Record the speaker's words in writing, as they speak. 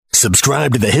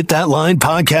Subscribe to the Hit That Line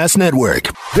Podcast Network.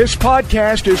 This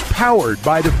podcast is powered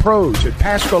by the pros at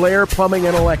Paschal Air Plumbing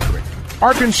and Electric.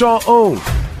 Arkansas owned,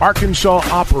 Arkansas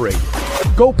operated.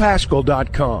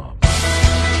 GoPaschal.com.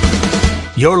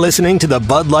 You're listening to the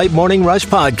Bud Light Morning Rush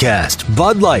Podcast.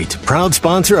 Bud Light, proud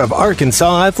sponsor of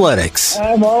Arkansas Athletics.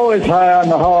 I'm always high on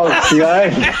the hogs,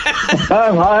 guys.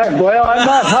 I'm high. Well, I'm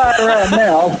not high right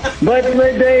now, but the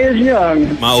day is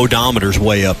young. My odometer's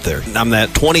way up there. I'm that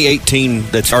 2018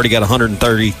 that's already got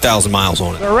 130,000 miles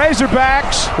on it. The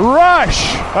Razorbacks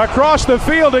rush across the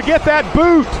field to get that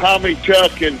boot. Tommy,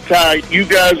 Chuck, and Ty, you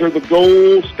guys are the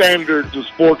gold standards of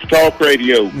sports talk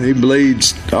radio. He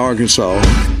bleeds Arkansas.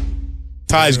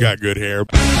 Ty's got good hair.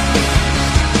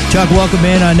 Chuck, welcome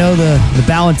in. I know the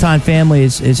Balentine family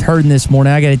is hurting this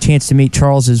morning. I got a chance to meet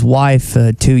Charles's wife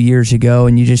 2 years ago,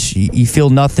 and you feel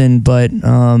nothing but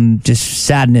just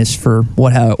sadness for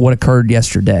what occurred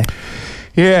yesterday.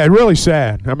 Yeah, really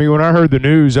sad. I mean, when I heard the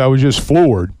news, I was just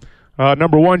floored.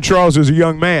 Number one, Charles is a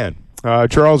young man.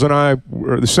 Charles and I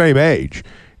were the same age.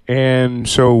 And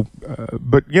so,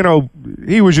 but, you know,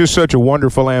 he was just such a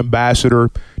wonderful ambassador,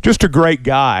 just a great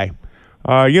guy.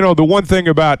 The one thing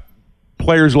about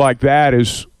players like that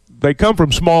is they come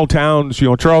from small towns. You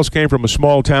know, Charles came from a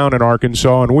small town in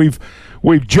Arkansas, and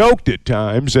we've joked at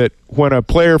times that when a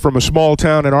player from a small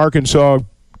town in Arkansas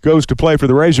goes to play for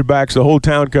the Razorbacks, the whole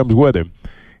town comes with him.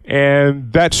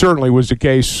 And that certainly was the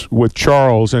case with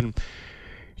Charles. And,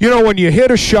 you know, when you hit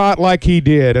a shot like he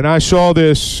did, and I saw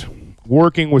this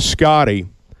working with Scotty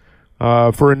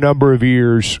for a number of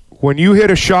years, when you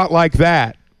hit a shot like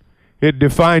that, it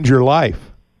defines your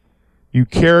life. You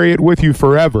carry it with you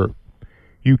forever.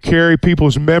 You carry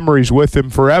people's memories with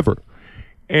them forever.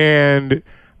 And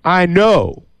I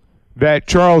know that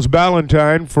Charles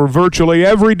Balentine, for virtually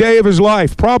every day of his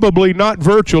life, probably not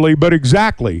virtually, but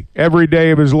exactly every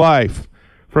day of his life,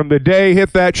 from the day he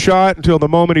hit that shot until the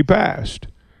moment he passed,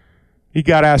 he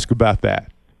got asked about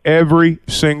that every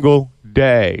single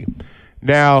day.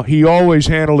 Now, he always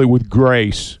handled it with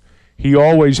grace. He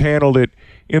always handled it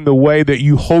in the way that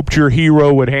you hoped your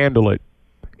hero would handle it.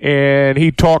 And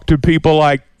he talked to people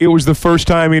like it was the first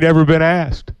time he'd ever been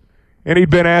asked. And he'd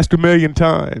been asked 1,000,000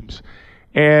 times.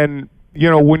 And, you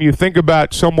know, when you think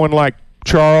about someone like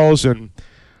Charles, and,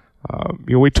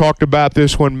 we talked about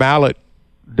this when Mallet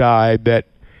died, that,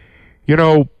 you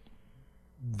know,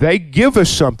 they give us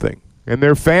something. And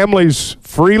their families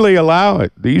freely allow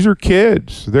it. These are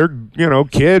kids. They're, you know,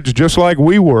 kids just like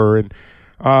we were.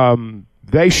 And,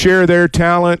 they share their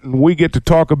talent, and we get to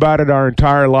talk about it our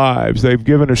entire lives. They've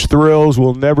given us thrills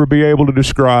we'll never be able to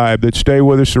describe that stay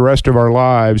with us the rest of our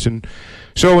lives. And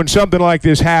so when something like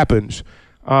this happens,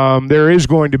 there is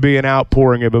going to be an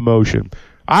outpouring of emotion.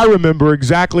 I remember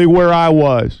exactly where I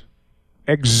was.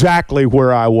 Exactly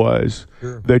where I was.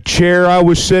 Sure. The chair I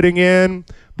was sitting in,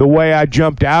 the way I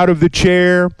jumped out of the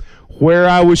chair, where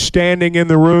I was standing in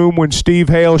the room when Steve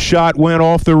Hale's shot went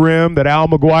off the rim that Al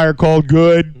McGuire called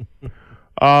good.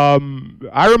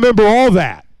 I remember all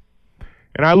that.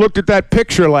 And I looked at that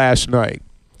picture last night,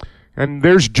 and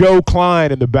there's Joe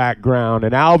Klein in the background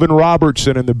and Alvin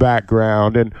Robertson in the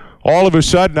background, and all of a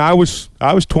sudden I was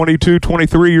 22,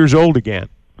 23 years old again.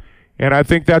 And I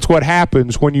think that's what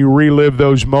happens when you relive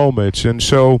those moments. And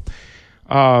so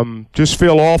just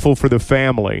feel awful for the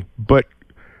family. But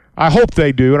I hope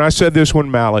they do, and I said this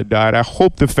when Mallet died, I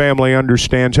hope the family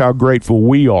understands how grateful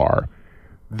we are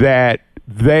that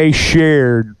they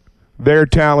shared their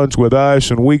talents with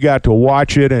us, and we got to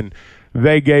watch it, and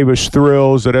they gave us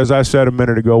thrills that, as I said a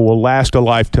minute ago, will last a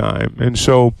lifetime. And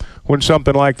so when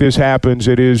something like this happens,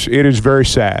 it is very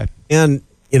sad. And,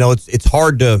 you know, it's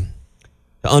hard to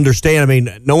understand. I mean,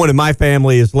 no one in my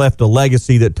family has left a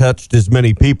legacy that touched as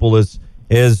many people as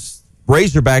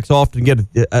Razorbacks often get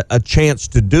a chance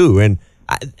to do. And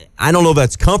I don't know if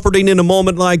that's comforting in a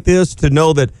moment like this to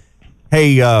know that,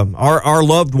 hey, our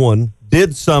loved one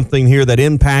did something here that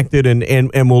impacted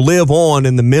and will live on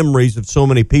in the memories of so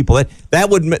many people. That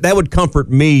would comfort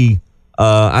me,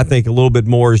 I think, a little bit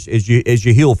more as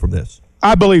you heal from this.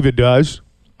 I believe it does.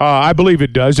 I believe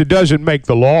it does. It doesn't make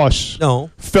the loss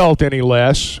felt any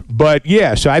less. But,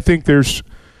 yes, I think there's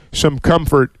some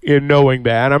comfort in knowing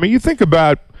that. I mean, you think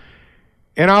about,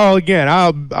 and I'll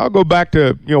go back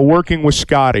to, you know, working with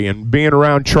Scotty and being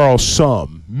around Charles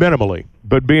some, minimally,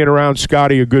 but being around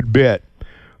Scotty a good bit.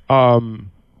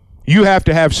 You have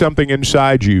to have something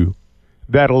inside you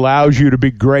that allows you to be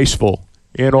graceful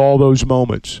in all those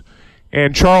moments.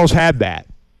 And Charles had that.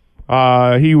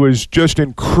 He was just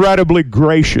incredibly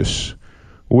gracious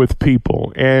with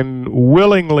people and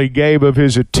willingly gave of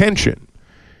his attention.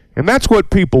 And that's what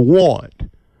people want.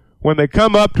 when they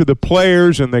come up to the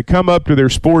players and they come up to their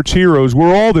sports heroes,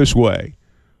 we're all this way.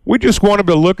 We just want them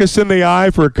to look us in the eye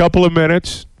for a couple of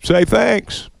minutes, say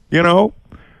thanks,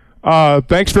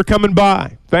 thanks for coming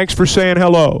by. Thanks for saying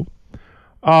hello.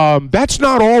 That's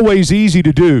not always easy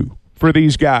to do for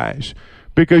these guys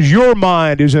because your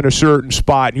mind is in a certain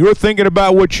spot and you're thinking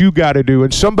about what you got to do,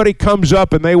 and somebody comes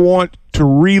up and they want to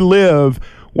relive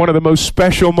one of the most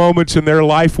special moments in their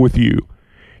life with you.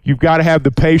 You've got to have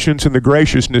the patience and the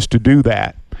graciousness to do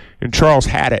that. And Charles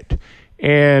had it.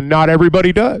 And not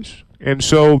everybody does. And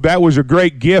so that was a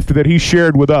great gift that he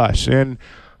shared with us. And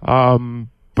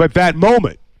but that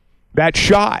moment, that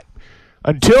shot,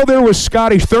 until there was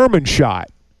Scotty Thurman's shot,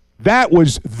 that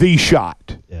was the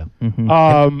shot. Yeah.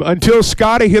 Until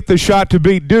Scotty hit the shot to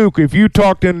beat Duke, if you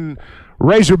talked in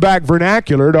Razorback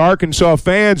vernacular to Arkansas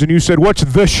fans and you said, what's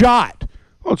the shot?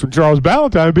 Well, it's when Charles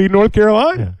Balentine beat North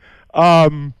Carolina. Yeah.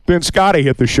 Then Scotty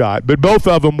hit the shot. But both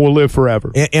of them will live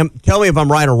forever. And tell me if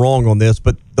I'm right or wrong on this,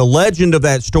 but the legend of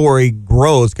that story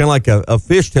grows, kind of like a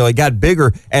fishtail. It got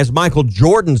bigger as Michael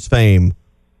Jordan's fame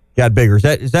got bigger.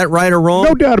 Is that right or wrong?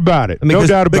 No doubt about it. No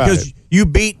doubt about it. Because you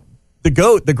beat the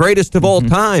GOAT, the greatest of all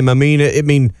time. I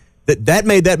mean, that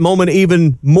made that moment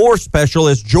even more special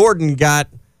as Jordan got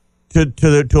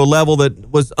to a level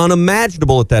that was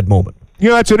unimaginable at that moment.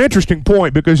 That's an interesting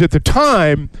point because at the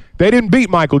time, they didn't beat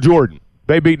Michael Jordan.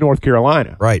 They beat North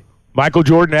Carolina. Right. Michael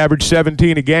Jordan averaged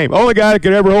 17 a game. Only guy that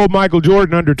could ever hold Michael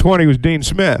Jordan under 20 was Dean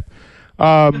Smith.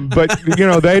 But,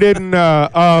 they didn't, well,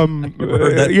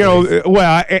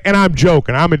 and I'm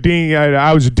joking.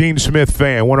 I was a Dean Smith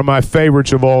fan, one of my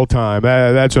favorites of all time.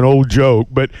 That's an old joke.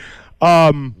 But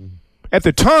at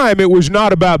the time, it was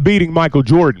not about beating Michael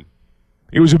Jordan.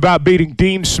 It was about beating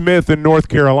Dean Smith in North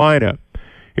Carolina.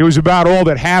 It was about all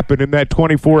that happened in that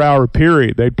 24-hour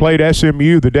period. They'd played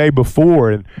SMU the day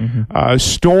before, and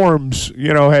storms,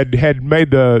 had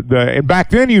made the and back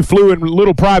then you flew in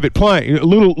little private planes,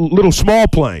 little small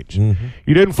planes.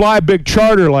 You didn't fly a big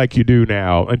charter like you do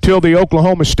now. Until the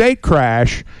Oklahoma State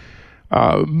crash,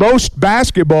 most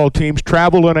basketball teams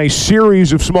traveled on a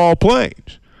series of small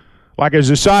planes. Like as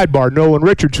a sidebar, Nolan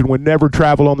Richardson would never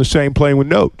travel on the same plane with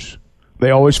Notes. They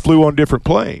always flew on different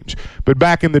planes. But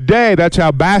back in the day, that's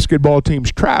how basketball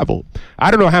teams traveled.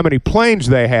 I don't know how many planes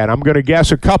they had. I'm going to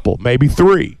guess a couple, maybe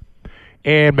 3,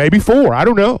 and maybe 4. I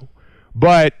don't know.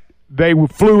 But they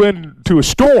flew into a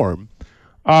storm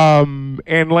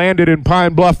and landed in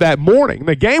Pine Bluff that morning.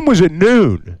 The game was at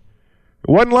noon.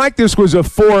 It wasn't like this was a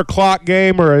 4 o'clock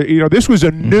game this was a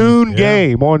noon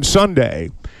game on Sunday.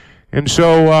 And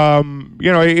so,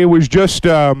 it was just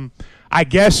I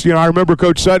guess, I remember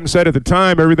Coach Sutton said at the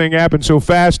time, everything happened so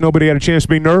fast, nobody had a chance to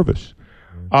be nervous.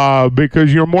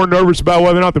 Because you're more nervous about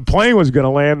whether or not the plane was going to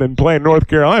land than playing North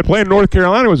Carolina. Playing North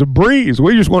Carolina was a breeze.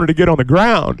 We just wanted to get on the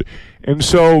ground. And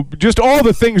so just all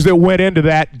the things that went into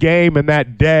that game and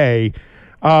that day,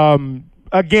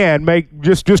 again,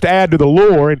 just add to the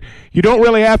lore. And you don't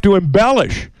really have to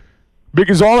embellish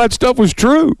because all that stuff was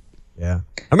true. Yeah.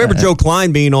 I remember Joe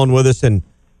Klein being on with us and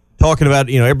talking about,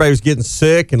 everybody was getting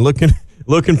sick and looking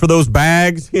for those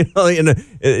bags, and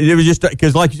it was just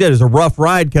because, like you said, it's a rough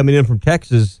ride coming in from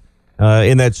Texas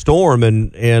in that storm,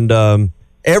 and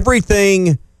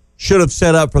everything should have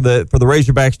set up for the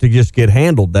Razorbacks to just get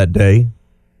handled that day,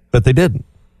 but they didn't.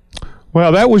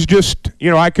 Well, that was just,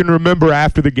 I can remember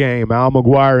after the game, Al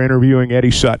McGuire interviewing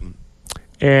Eddie Sutton,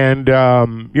 and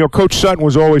Coach Sutton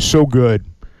was always so good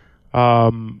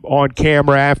on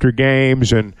camera after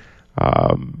games, and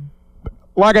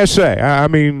like I say, I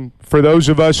mean, for those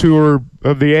of us who are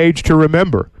of the age to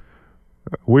remember,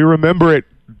 we remember it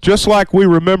just like we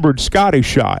remembered Scotty's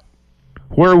shot,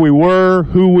 where we were,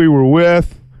 who we were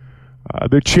with,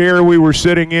 the chair we were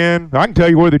sitting in. I can tell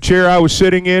you where the chair I was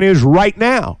sitting in is right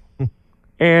now.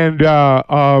 And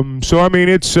so, I mean,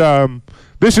 it's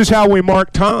this is how we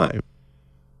mark time.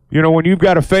 When you've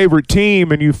got a favorite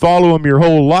team and you follow them your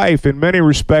whole life, in many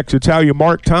respects, it's how you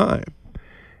mark time.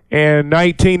 And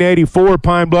 1984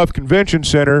 Pine Bluff Convention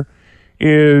Center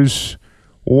is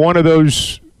one of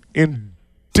those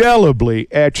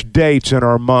indelibly etched dates in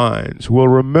our minds. We'll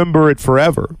remember it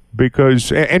forever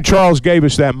because, and Charles gave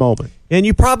us that moment. And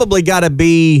you probably got to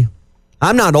be,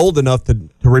 I'm not old enough to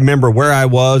remember where I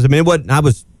was. I mean, I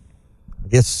was, I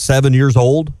guess, 7 years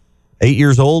old, 8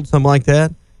 years old, something like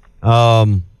that.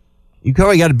 You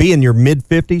probably got to be in your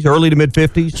mid-50s, early to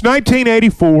mid-50s. It's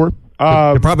 1984.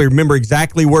 You probably remember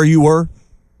exactly where you were.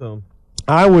 So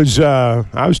I was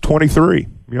 23.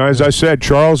 As I said,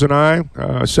 Charles and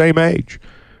I same age.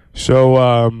 So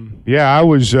I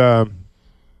was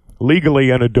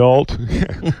legally an adult,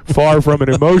 far from it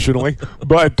emotionally.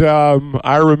 But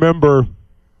I remember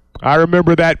I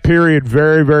remember that period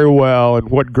very, very well, and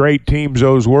what great teams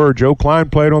those were. Joe Klein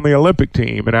played on the Olympic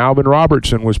team, and Alvin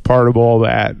Robertson was part of all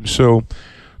that. So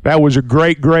that was a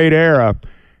great, great era,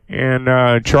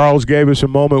 and Charles gave us a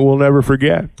moment we'll never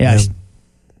forget. Yes.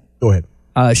 Go ahead.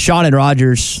 Sean and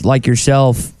Rogers, like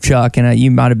yourself, Chuck, and you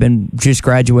might have been just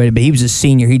graduated, but he was a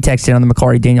senior. He texted on the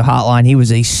McCarty Daniel hotline. He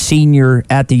was a senior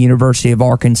at the University of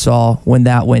Arkansas when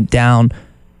that went down,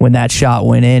 when that shot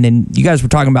went in. And you guys were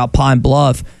talking about Pine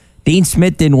Bluff. Dean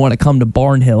Smith didn't want to come to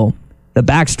Barnhill. The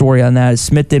backstory on that is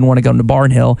Smith didn't want to come to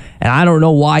Barnhill, and I don't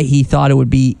know why he thought it would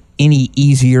be any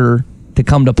easier to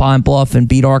come to Pine Bluff and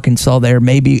beat Arkansas there.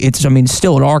 Maybe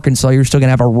still at Arkansas, you're still going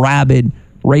to have a rabid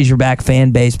Razorback fan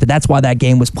base, but that's why that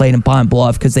game was played in Pine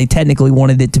Bluff, because they technically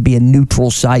wanted it to be a neutral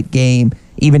site game,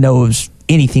 even though it was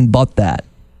anything but that.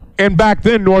 And back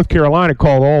then, North Carolina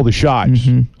called all the shots.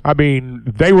 Mm-hmm. I mean,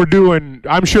 they were doing,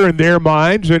 I'm sure in their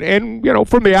minds, and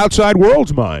from the outside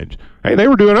world's minds, hey, they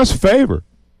were doing us a favor.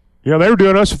 They were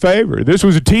doing us a favor. This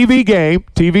was a TV game.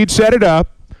 TV'd set it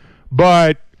up.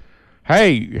 But,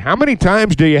 hey, how many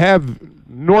times do you have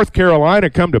North Carolina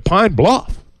come to Pine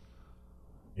Bluff?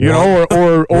 And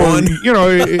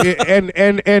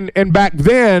back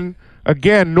then,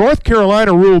 again, North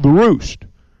Carolina ruled the roost.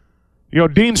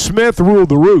 Dean Smith ruled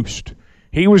the roost.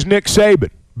 He was Nick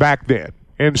Saban back then.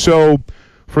 And so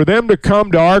for them to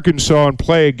come to Arkansas and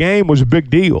play a game was a big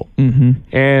deal.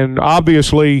 Mm-hmm. And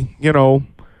obviously, hey,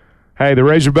 the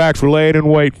Razorbacks were laying in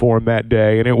wait for him that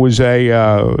day, and it was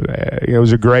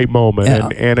a great moment. Yeah.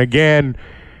 And again,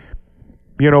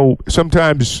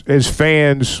 sometimes as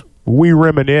fans, we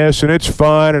reminisce, and it's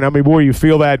fun. And I mean, boy, you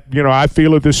feel that. I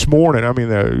feel it this morning. I mean,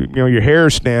 your hair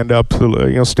stands up a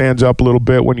little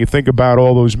bit when you think about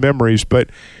all those memories.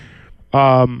 But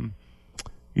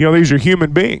these are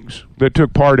human beings that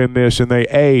took part in this, and they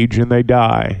age and they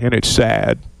die, and it's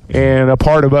sad. And a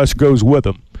part of us goes with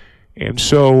them. And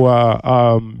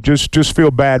so just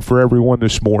feel bad for everyone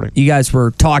this morning. You guys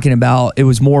were talking about, it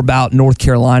was more about North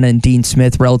Carolina and Dean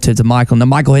Smith relative to Michael. Now,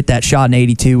 Michael hit that shot in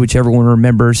 82, which everyone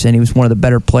remembers, and he was one of the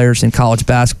better players in college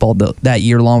basketball that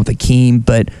year, along with Akeem.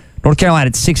 But North Carolina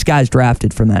had 6 guys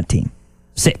drafted from that team.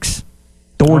 6.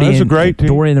 Doherty, that's a great team.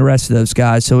 Doherty and the rest of those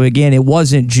guys. So, again, it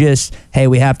wasn't just, hey,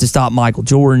 we have to stop Michael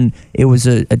Jordan. It was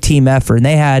a team effort. And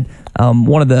they had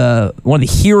one of the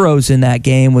heroes in that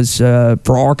game was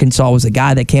for Arkansas was a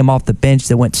guy that came off the bench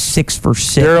that went 6 for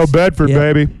 6. Darrell Bedford,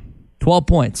 baby. 12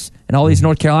 points. And all these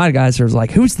North Carolina guys are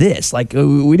like, who's this? Like,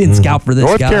 we didn't scout for this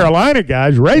North guy. Carolina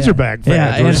guys, Razorback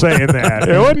fans were saying that.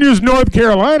 It wasn't just North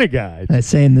Carolina guys.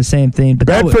 Saying the same thing. But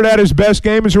Bedford had his best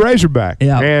game as a Razorback.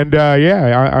 Yeah. And,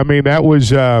 I mean, that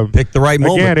was pick the right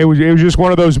moment. Again, it was just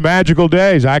one of those magical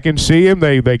days. I can see him.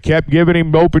 They kept giving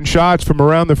him open shots from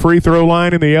around the free throw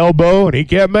line and the elbow, and he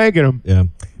kept making them. Yeah.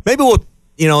 Maybe we'll,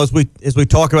 as we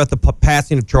talk about the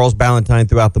passing of Charles Balentine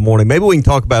throughout the morning, maybe we can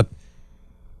talk about,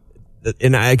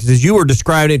 and as you were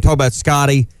describing it, talk about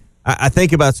Scotty. I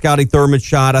think about Scotty Thurman's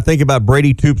shot. I think about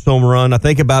Brady Toop's home run. I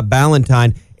think about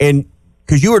Balentine. And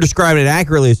because you were describing it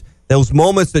accurately, as those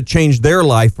moments that changed their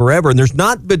life forever. And there's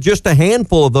not but just a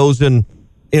handful of those in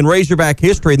Razorback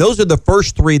history. And those are the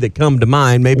first 3 that come to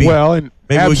mind. Maybe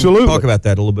absolutely. We can talk about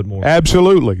that a little bit more.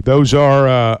 Absolutely. Those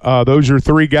are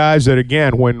 3 guys that,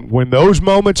 again, when those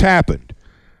moments happened,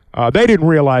 they didn't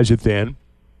realize it then,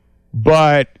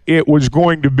 but it was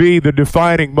going to be the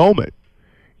defining moment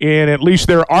in at least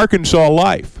their Arkansas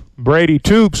life. Brady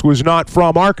Toops was not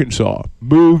from Arkansas,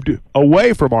 moved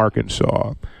away from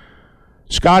Arkansas.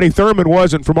 Scotty Thurman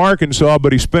wasn't from Arkansas,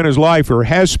 but he spent his life, or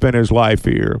has spent his life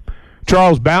here.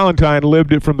 Charles Balentine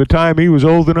lived it from the time he was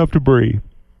old enough to breathe.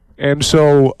 And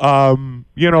so,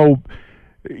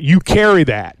 you carry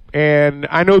that. And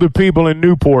I know the people in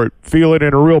Newport feel it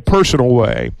in a real personal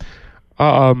way.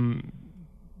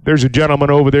 There's a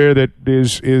gentleman over there that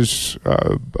is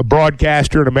a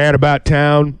broadcaster and a man about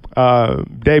town,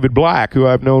 David Black, who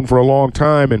I've known for a long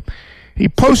time. And he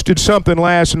posted something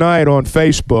last night on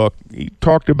Facebook. He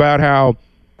talked about how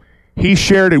he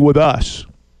shared it with us.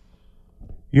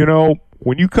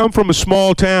 When you come from a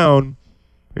small town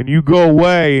and you go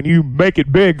away and you make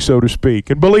it big, so to speak,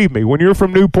 and believe me, when you're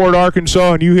from Newport,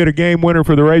 Arkansas, and you hit a game winner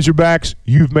for the Razorbacks,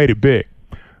 you've made it big.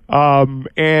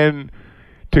 And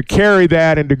to carry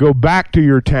that and to go back to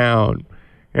your town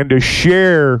and to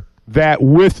share that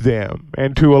with them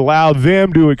and to allow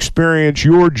them to experience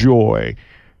your joy,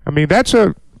 I mean, that's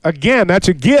a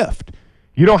gift.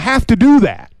 You don't have to do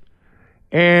that.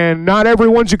 And not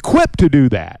everyone's equipped to do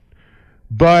that.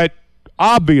 But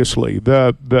obviously,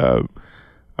 the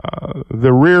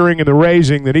the rearing and the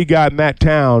raising that he got in that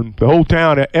town, the whole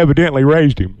town evidently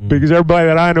raised him because everybody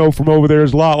that I know from over there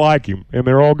is a lot like him, and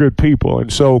they're all good people.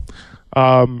 And so,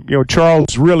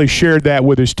 Charles really shared that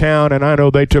with his town, and I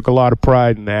know they took a lot of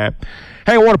pride in that.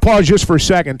 Hey, I want to pause just for a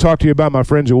second and talk to you about my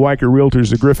friends at Weicker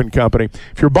Realtors, the Griffin Company.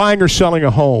 If you're buying or selling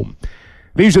a home,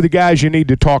 these are the guys you need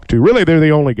to talk to. Really, they're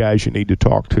the only guys you need to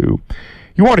talk to.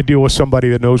 You want to deal with somebody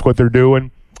that knows what they're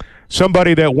doing.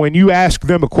 Somebody that when you ask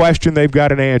them a question, they've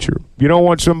got an answer. You don't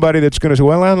want somebody that's going to say,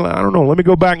 well, I don't know, let me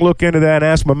go back and look into that and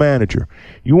ask my manager.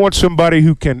 You want somebody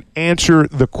who can answer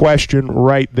the question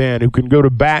right then, who can go to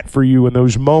bat for you in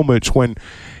those moments when,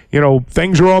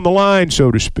 things are on the line, so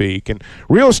to speak. And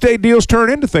real estate deals turn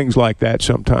into things like that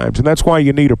sometimes, and that's why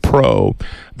you need a pro.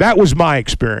 That was my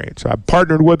experience. I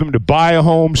partnered with them to buy a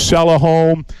home, sell a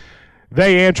home.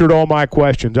 They answered all my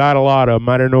questions. I had a lot of them.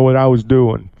 I didn't know what I was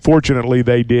doing. Fortunately,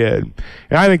 they did.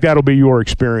 And I think that'll be your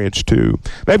experience, too.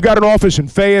 They've got an office in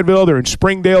Fayetteville. They're in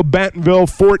Springdale, Bentonville,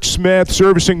 Fort Smith,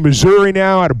 servicing Missouri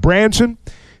now out of Branson.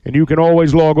 And you can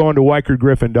always log on to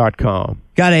WeicherGriffin.com.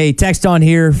 Got a text on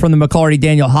here from the McCarty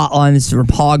Daniel hotline. This is from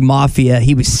Hog Mafia.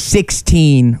 He was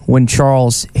 16 when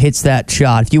Charles hits that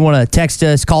shot. If you want to text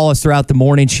us, call us throughout the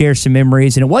morning, share some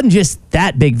memories. And it wasn't just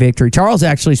that big victory. Charles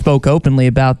actually spoke openly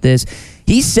about this.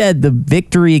 He said the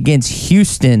victory against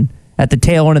Houston at the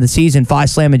tail end of the seaon, 5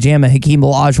 slam and jam at Hakeem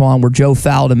Olajuwon, where Joe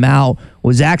fouled him out,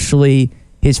 was actually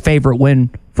his favorite win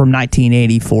from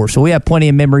 1984. So we have plenty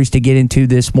of memories to get into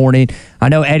this morning. I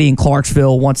know Eddie in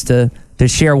Clarksville wants to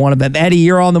share one of them. Eddie,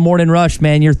 you're on the Morning Rush,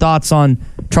 man. Your thoughts on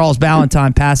Charles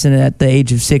Balentine passing at the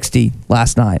age of 60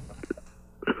 last night?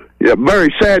 Yeah,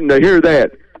 very saddened to hear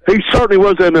that. He certainly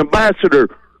was an ambassador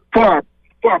for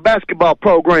our basketball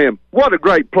program. What a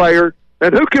great player.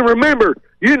 And who can remember,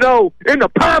 in the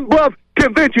Pine Bluff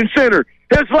Convention Center,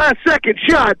 his last second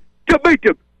shot to beat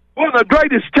one of the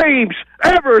greatest teams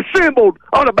ever assembled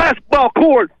on a basketball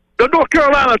court, the North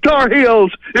Carolina Tar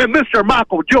Heels and Mr.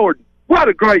 Michael Jordan. What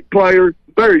a great player.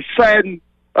 Very saddened.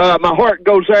 My heart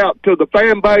goes out to the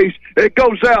fan base. It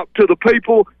goes out to the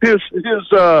people, his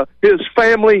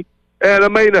family. And I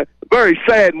mean, very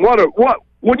saddened.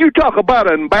 When you talk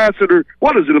about an ambassador,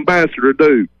 what does an ambassador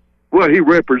do? Well, he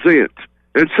represents.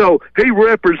 And so he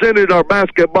represented our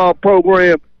basketball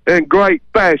program in great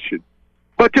fashion.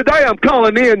 But today I'm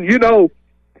calling in,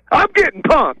 I'm getting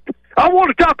pumped. I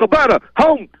want to talk about a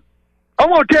home. I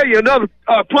want to tell you another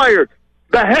player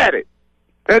that had it.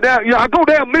 And now, I go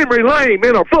down memory lane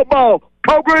in our football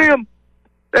program,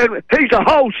 and he's a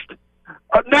host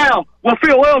now with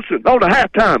Phil Wilson on the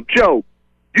halftime show.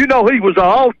 He was an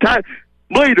all-time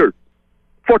leader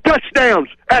for touchdowns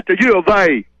at the U of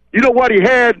A. You know what he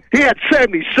had? He had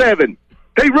 77.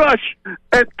 He rushed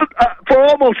for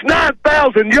almost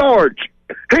 9,000 yards.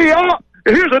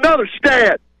 Here's another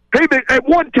stat. At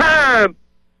one time,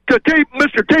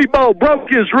 Mr. Tebow broke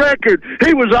his record.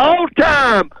 He was an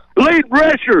all-time lead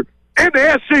rusher in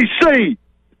the SEC.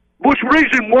 Which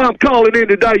reason why I'm calling in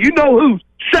today? You know who's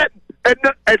set at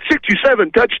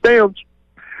 67 touchdowns?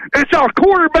 It's our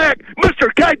quarterback,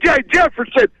 Mr. K.J.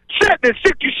 Jefferson, sitting at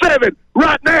 67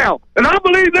 right now. And I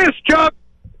believe this, Chuck.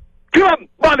 Come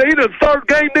by the end of the third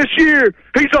game this year,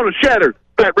 he's going to shatter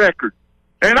that record.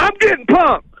 And I'm getting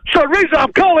pumped. So the reason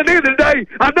I'm calling in today,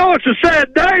 I know it's a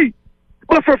sad day,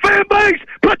 but for fan base,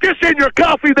 put this in your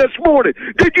coffee this morning.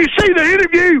 Did you see the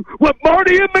interview with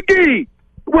Marty and McGee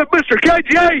with Mr.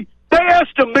 KJ? They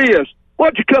asked him this.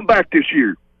 Why'd you come back this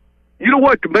year? You know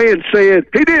what the man said?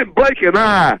 He didn't blink an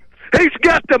eye. He's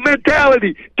got the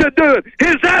mentality to do it.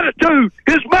 His attitude,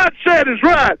 his mindset is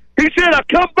right. He said, I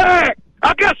come back.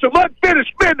 I got some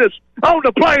unfinished business on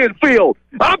the playing field.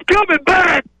 I'm coming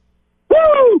back,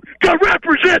 to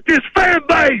represent this fan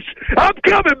base. I'm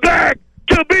coming back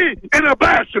to be an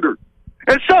ambassador.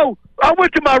 And so I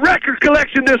went to my record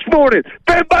collection this morning.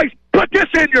 Fan base, put this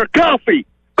in your coffee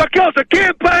because a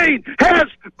campaign has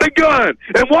begun.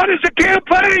 And what is a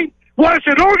campaign? Well, it's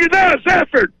an organized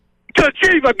effort to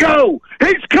achieve a goal.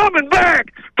 He's coming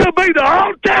back to be the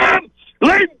all-time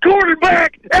leading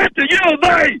quarterback at the U of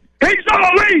A. He's going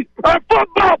to lead our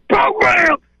football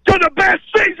program to the best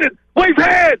season we've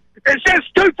had since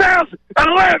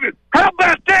 2011. How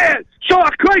about that? So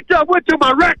I went to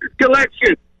my record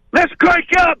collection. Let's crank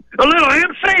up a little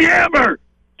MC Hammer.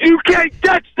 You can't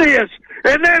touch this.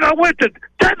 And then I went to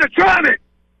Technotronic.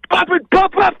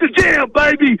 Pump up the jam,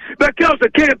 baby, because the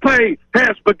campaign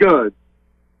has begun.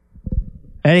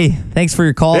 Eddie, thanks for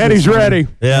your call. Eddie's ready.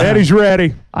 Yeah. Eddie's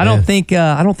ready. I don't think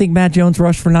Matt Jones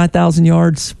rushed for 9,000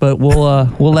 yards, but we'll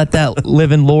let that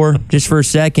live in lore just for a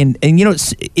second. And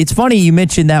it's funny you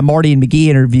mentioned that Marty and McGee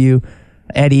interview.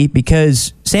 Eddie,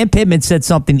 because Sam Pittman said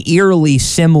something eerily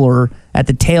similar at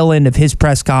the tail end of his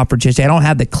press conference yesterday. I don't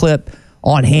have the clip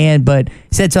on hand, but he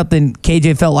said something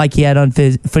KJ felt like he had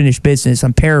unfinished business.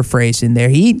 I'm paraphrasing there.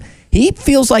 He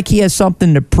feels like he has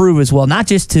something to prove as well, not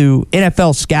just to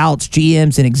NFL scouts,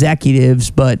 GMs, and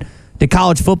executives, but to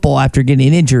college football after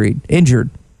getting injured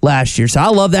last year. So I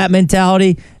love that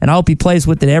mentality, and I hope he plays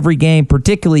with it every game,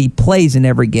 particularly plays in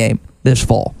every game this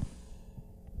fall.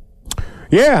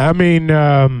 Yeah, I mean,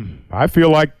 I feel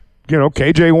like,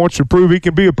 KJ wants to prove he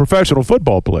can be a professional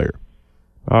football player.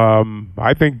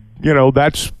 I think,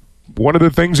 that's one of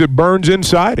the things that burns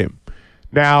inside him.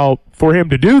 Now, for him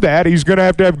to do that, he's going to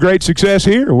have great success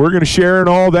here. We're going to share in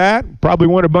all that, probably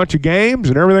win a bunch of games,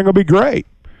 and everything will be great.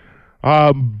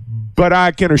 But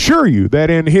I can assure you that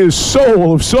in his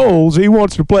soul of souls, he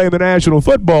wants to play in the National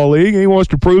Football League, and he wants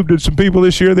to prove to some people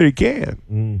this year that he can.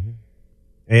 Mm-hmm.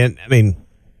 And, I mean,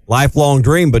 lifelong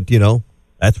dream, but,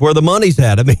 that's where the money's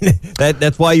at. I mean,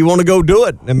 that's why you want to go do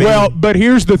it. I mean, well, but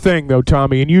here's the thing, though,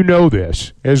 Tommy, and you know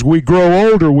this. As we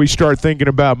grow older, we start thinking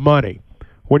about money.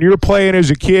 When you're playing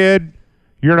as a kid,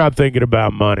 you're not thinking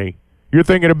about money. You're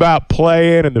thinking about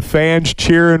playing and the fans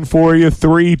cheering for you,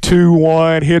 3, 2,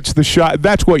 1, hits the shot.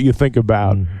 That's what you think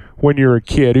about when you're a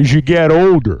kid. As you get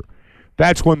older,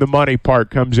 that's when the money part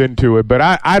comes into it. But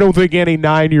I don't think any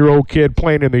 9-year-old kid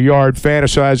playing in the yard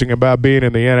fantasizing about being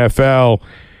in the NFL,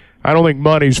 I don't think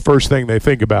money's first thing they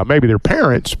think about. Maybe their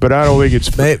parents, but I don't think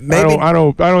it's maybe, I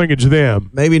don't think it's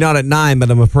them. Maybe not at 9, but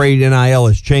I'm afraid NIL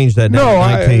has changed that now. No,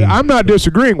 I'm not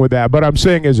disagreeing with that, but I'm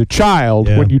saying as a child,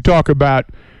 when you talk about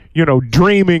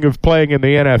dreaming of playing in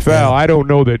the NFL, I don't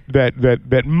know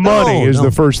that money is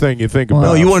the first thing you think about.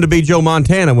 No, you wanted to be Joe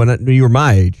Montana when you were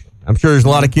my age. I'm sure there's a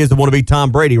lot of kids that want to be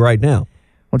Tom Brady right now.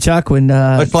 Well, Chuck, when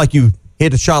much like you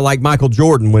hit a shot like Michael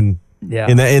Jordan when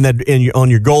on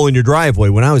your goal in your driveway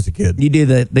when I was a kid. You do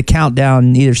the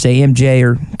countdown, either say MJ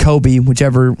or Kobe,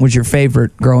 whichever was your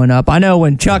favorite growing up. I know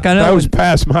when Chuck. I know that was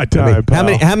past my time.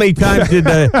 How many times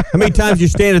you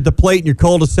stand at the plate in your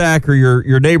cul-de-sac or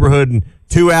your neighborhood and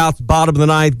 2 outs, bottom of the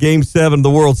ninth, Game 7 of the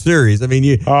World Series? I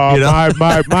mean,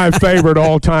 my favorite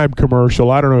all-time commercial.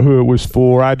 I don't know who it was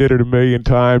for. I did it a million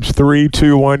times. 3,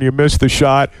 2, 1. You missed the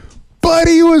shot. But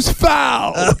he was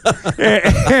fouled,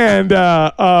 and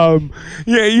then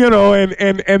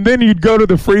you'd go to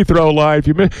the free throw line.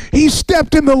 He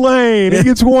stepped in the lane. He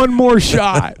gets one more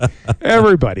shot.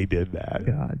 Everybody did that.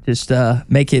 God, just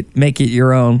make it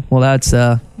your own. Well, that's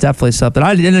definitely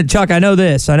something. Chuck, I know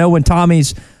this. I know when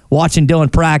Tommy's watching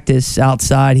Dylan practice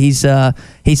outside, he's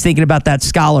thinking about that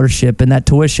scholarship and that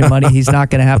tuition money he's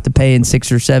not going to have to pay in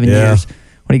 6 or 7 years.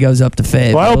 When he goes up to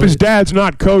Fed. Well, I hope his dad's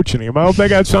not coaching him. I hope they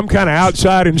got some kind of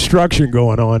outside instruction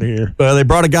going on here. Well, they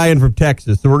brought a guy in from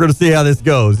Texas, so we're going to see how this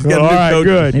goes. He's got a new coach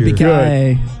good. Maybe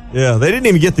good. Yeah, they didn't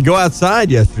even get to go outside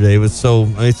yesterday. It was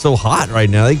it's so hot right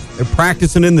now. They're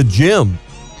practicing in the gym.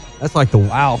 That's like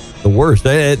the worst.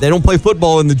 They don't play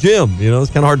football in the gym.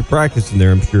 It's kind of hard to practice in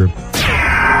there, I'm sure.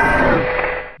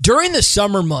 During the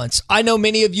summer months, I know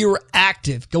many of you are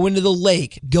active, going to the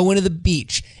lake, going to the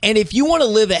beach. And if you want to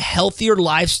live a healthier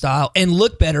lifestyle and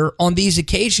look better on these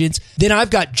occasions, then I've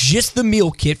got just the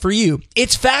meal kit for you.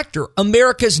 It's Factor,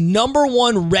 America's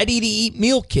 #1 ready-to-eat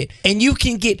meal kit. And you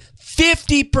can get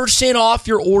 50% off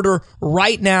your order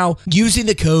right now using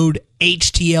the code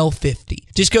HTL50.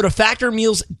 Just go to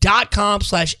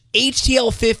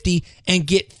factormeals.com/HTL50 and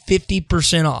get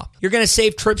 50% off. You're going to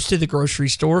save trips to the grocery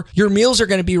store. Your meals are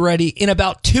going to be ready in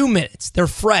about 2 minutes. They're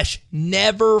fresh,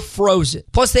 never frozen.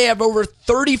 Plus, they have over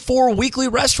 34 weekly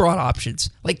restaurant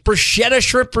options like bruschetta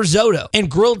shrimp risotto and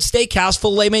grilled steakhouse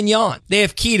filet mignon. They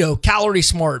have keto, calorie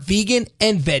smart, vegan,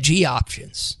 and veggie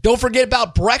options. Don't forget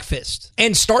about breakfast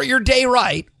and start your day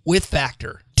right with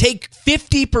Factor. Take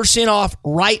 50% off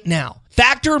right now.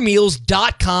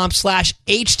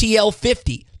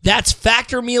 Factormeals.com/HTL50. That's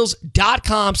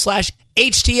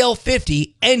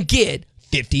factormeals.com/HTL50 and get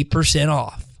 50%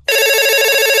 off.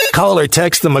 Call or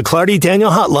text the McClarty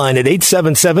Daniel hotline at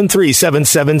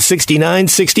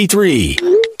 877-377-6963.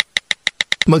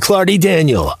 McClarty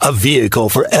Daniel, a vehicle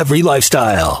for every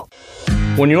lifestyle.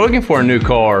 When you're looking for a new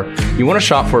car, you want to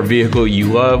shop for a vehicle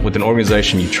you love with an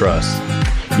organization you trust.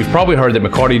 You've probably heard that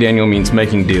McClarty Daniel means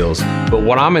making deals, but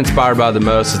what I'm inspired by the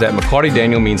most is that McClarty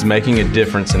Daniel means making a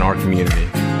difference in our community.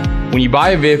 When you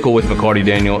buy a vehicle with McClarty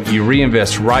Daniel, you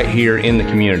reinvest right here in the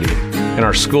community, in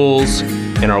our schools,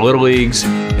 in our little leagues,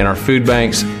 in our food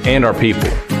banks, and our people.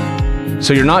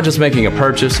 So you're not just making a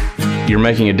purchase, you're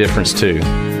making a difference too.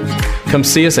 Come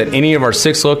see us at any of our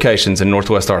 6 locations in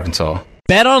Northwest Arkansas.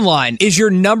 BetOnline is your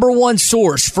 #1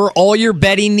 source for all your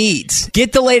betting needs.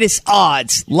 Get the latest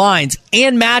odds, lines,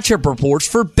 and matchup reports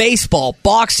for baseball,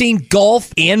 boxing,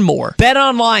 golf, and more.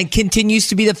 BetOnline continues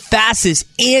to be the fastest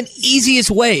and easiest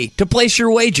way to place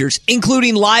your wagers,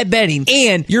 including live betting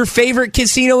and your favorite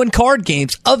casino and card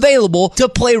games available to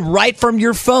play right from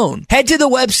your phone. Head to the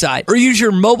website or use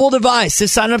your mobile device to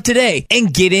sign up today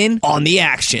and get in on the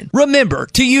action. Remember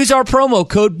to use our promo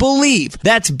code BELIEVE,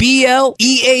 that's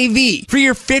BLEAV, for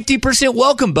your 50%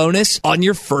 welcome bonus on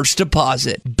your first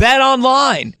deposit. Bet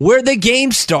online, where the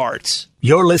game starts.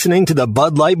 You're listening to the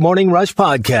Bud Light Morning Rush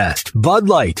Podcast. Bud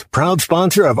Light, proud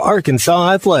sponsor of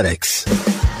Arkansas Athletics.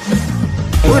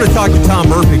 We're going to talk to Tom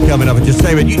Murphy coming up in just a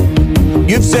second.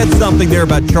 You've said something there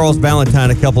about Charles Balentine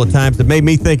a couple of times that made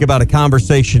me think about a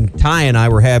conversation Ty and I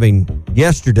were having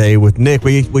yesterday with Nick.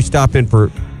 We stopped in for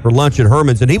lunch at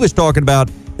Herman's, and he was talking about,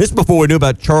 this before we knew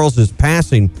about Charles's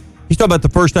passing, he's talking about the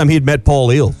first time he had met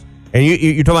Paul Eels. And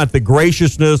you're talking about the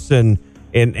graciousness and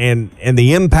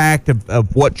the impact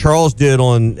of what Charles did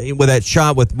with that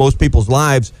shot with most people's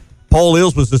lives. Paul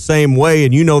Eels was the same way,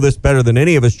 and you know this better than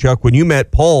any of us, Chuck. When you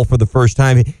met Paul for the first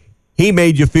time, he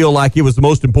made you feel like it was the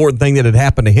most important thing that had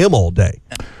happened to him all day.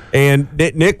 And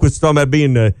Nick was talking about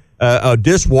being a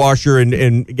dishwasher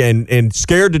and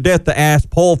scared to death to ask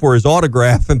Paul for his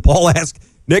autograph, and Paul asked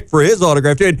Nick for his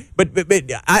autograph too. But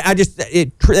I just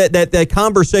that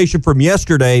conversation from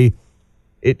yesterday,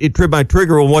 it tripped my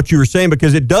trigger on what you were saying,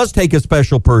 because it does take a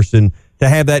special person to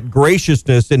have that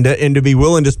graciousness and to be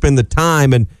willing to spend the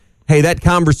time. And hey, that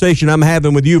conversation I'm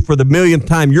having with you for the millionth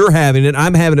time you're having it,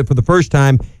 I'm having it for the first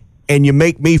time, and you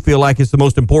make me feel like it's the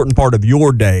most important part of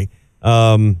your day.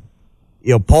 Paul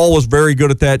was very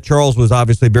good at that. Charles was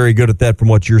obviously very good at that from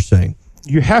what you're saying.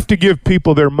 You have to give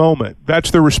people their moment. That's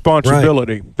the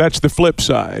responsibility. Right. That's the flip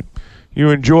side.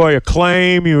 You enjoy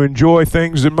acclaim. You enjoy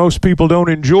things that most people don't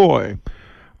enjoy.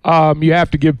 You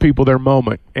have to give people their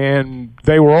moment, and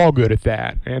they were all good at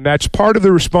that. And that's part of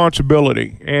the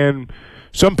responsibility. And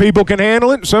some people can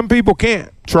handle it, and some people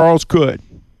can't. Charles could.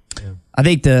 I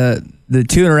think the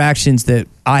two interactions that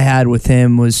I had with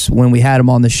him was when we had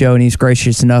him on the show, and he's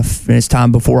gracious enough in his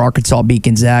time before Arkansas beat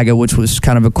Gonzaga, which was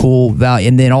kind of a cool value.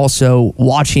 And then also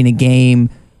watching a game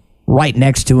right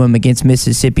next to him against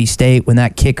Mississippi State when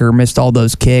that kicker missed all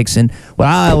those kicks. And what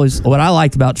I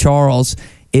liked about Charles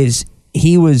is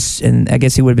he was, and I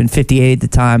guess he would have been 58 at the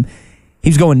time, he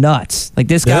was going nuts. Like,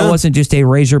 this guy wasn't just a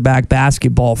Razorback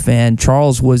basketball fan.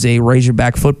 Charles was a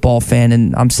Razorback football fan.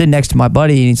 And I'm sitting next to my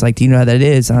buddy, and he's like, do you know who that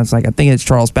is? And I was like, I think it's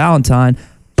Charles Balentine.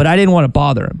 But I didn't want to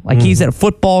bother him. Like, he's at a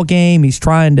football game. He's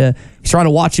trying to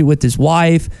watch it with his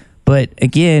wife. But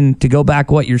again, to go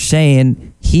back what you're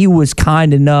saying, he was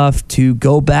kind enough to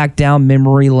go back down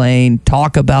memory lane,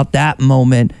 talk about that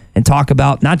moment, and talk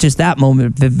about not just that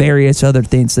moment, but various other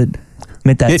things that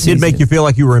meant that it did make you feel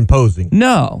like you were imposing.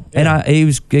 No, and he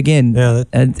was, again,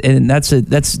 and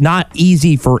that's not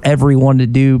easy for everyone to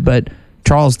do, but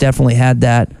Charles definitely had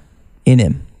that in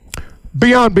him.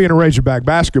 Beyond being a Razorback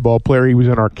basketball player, he was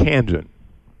an Arkansan.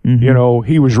 Mm-hmm. You know,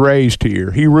 he was raised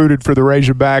here. He rooted for the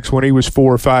Razorbacks when he was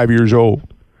 4 or 5 years old.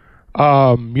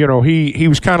 He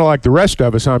was kind of like the rest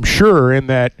of us, I'm sure, in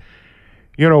that,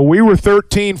 we were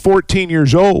 13, 14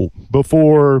 years old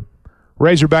before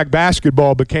Razorback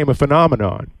basketball became a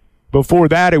phenomenon. Before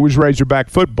that, it was Razorback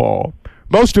football.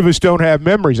 Most of us don't have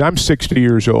memories. I'm 60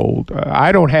 years old.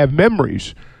 I don't have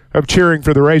memories of cheering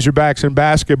for the Razorbacks in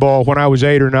basketball when I was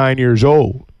 8 or 9 years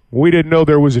old. We didn't know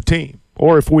there was a team.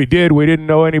 Or if we did, we didn't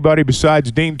know anybody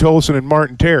besides Dean Tolson and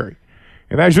Martin Terry.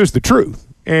 And that's just the truth.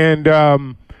 And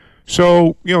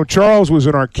Charles was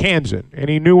an Arkansan, and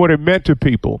he knew what it meant to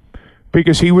people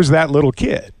because he was that little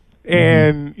kid.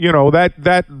 And,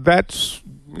 that's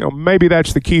maybe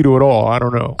that's the key to it all. I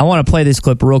don't know. I want to play this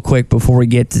clip real quick before we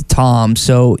get to Tom.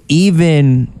 So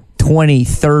even 20,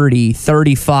 30,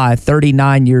 35,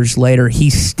 39 years later, he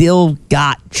still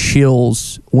got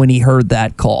chills when he heard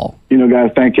that call.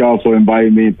 Guys, thank y'all for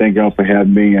inviting me. Thank y'all for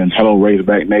having me. And hello,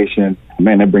 Razorback Nation.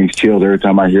 Man, that brings chills every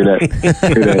time I hear that.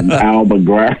 Al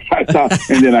McGuire.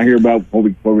 And then I hear about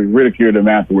when we ridiculed him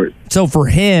afterwards. So for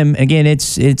him, again,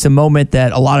 it's a moment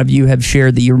that a lot of you have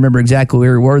shared that you remember exactly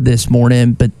where we were this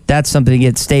morning, but that's something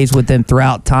that stays with him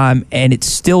throughout time, and it's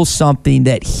still something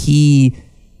that he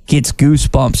gets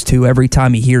goosebumps to every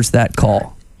time he hears that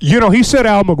call. He said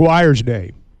Al McGuire's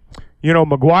name.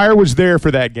 McGuire was there for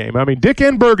that game. I mean, Dick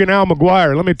Enberg and Al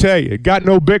McGuire, let me tell you, it got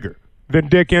no bigger than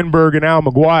Dick Enberg and Al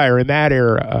McGuire in that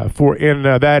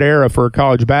era for a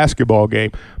college basketball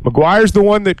game. McGuire's the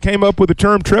one that came up with the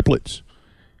term triplets.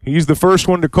 He's the first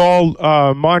one to call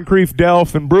Moncrief,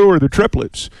 Delph, and Brewer the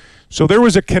triplets. So there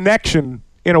was a connection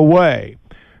in a way.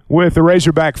 with the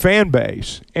Razorback fan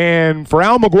base. And for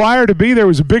Al McGuire to be there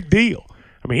was a big deal.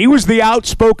 I mean, he was the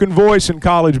outspoken voice in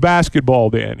college basketball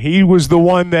then. He was the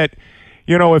one that,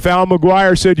 you know, if Al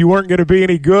McGuire said you weren't going to be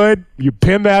any good, you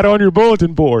pinned that on your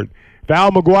bulletin board. If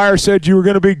Al McGuire said you were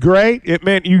going to be great, it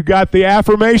meant you got the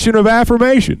affirmation of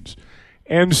affirmations.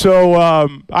 And so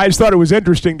I just thought it was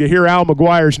interesting to hear Al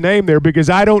McGuire's name there, because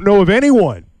I don't know of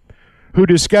anyone who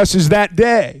discusses that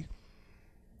day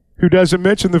who doesn't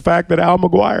mention the fact that Al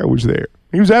McGuire was there.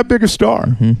 He was that big a star.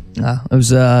 Mm-hmm. It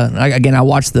was again, I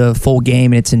watched the full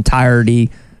game in its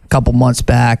entirety a couple months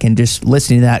back, and just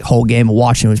listening to that whole game and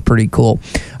watching it was pretty cool.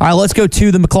 All right, let's go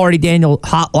to the McLarty Daniel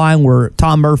hotline where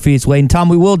Tom Murphy is waiting. Tom,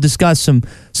 we will discuss some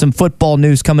football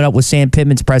news coming up with Sam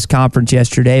Pittman's press conference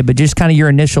yesterday, but just kind of your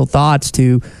initial thoughts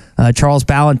to Charles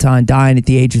Balentine dying at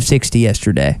the age of 60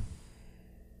 yesterday.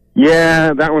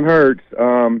 Yeah, that one hurts.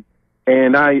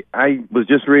 And I was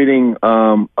just reading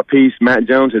a piece Matt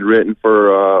Jones had written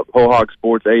for Whole Hog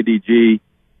Sports ADG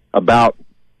about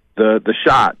the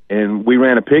shot, and we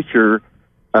ran a picture,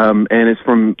 and it's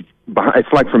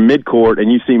like from midcourt,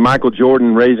 and you see Michael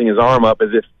Jordan raising his arm up as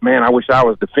if, man, I wish I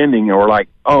was defending, or like,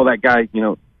 oh, that guy, you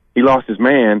know, he lost his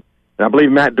man. And I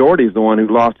believe Matt Doherty is the one who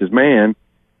lost his man,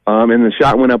 and the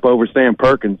shot went up over Sam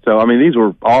Perkins. So, I mean, these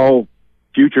were all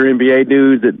future NBA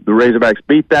dudes that the Razorbacks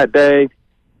beat that day.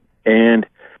 And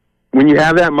when you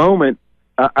have that moment,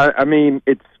 I mean,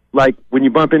 it's like when you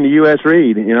bump into U.S.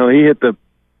 Reed. You know, he hit the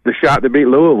shot that beat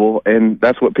Louisville, and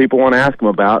that's what people want to ask him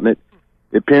about, and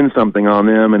it pins something on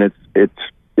them, and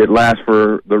it lasts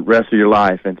for the rest of your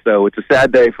life. And so it's a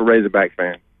sad day for Razorback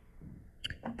fans.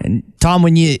 And Tom,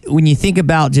 when you think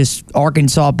about just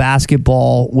Arkansas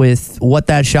basketball with what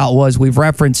that shot was, we've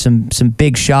referenced some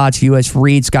big shots, U.S.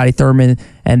 Reed, Scotty Thurman,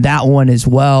 and that one as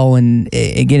well. And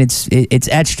again, it's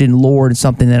etched in lore and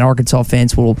something that Arkansas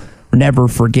fans will never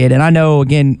forget. And I know,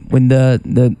 again, when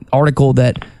the article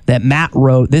that Matt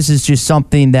wrote, this is just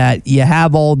something that you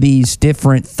have all these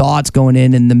different thoughts going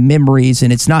in and the memories,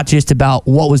 and it's not just about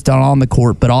what was done on the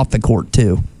court, but off the court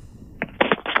too.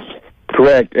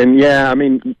 Correct. And yeah, I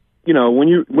mean, you know, when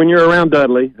you're around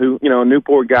Dudley, who, you know, a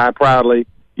Newport guy, proudly,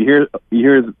 you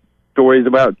hear stories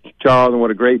about Charles and what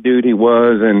a great dude he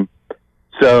was. And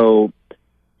so,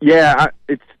 yeah,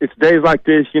 it's days like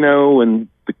this, you know, when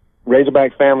the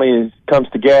Razorback family comes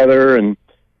together, and,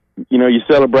 you know, you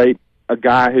celebrate a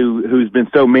guy who's been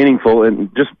so meaningful.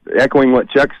 And just echoing what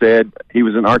Chuck said, he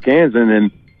was an Arkansan, and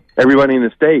everybody in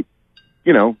the state,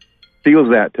 you know,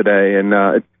 feels that today.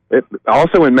 And it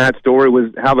also in Matt's story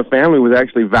was how the family was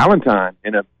actually Valentine,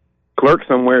 and a clerk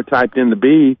somewhere typed in the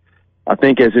B, I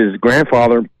think, as his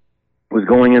grandfather was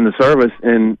going in the service,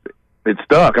 and it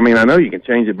stuck. I mean, I know you can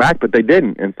change it back, but they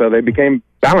didn't, and so they became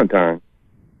Valentine.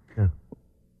 Yeah.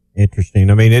 Interesting.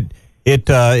 I mean,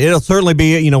 it'll certainly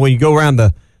be, you know, when you go around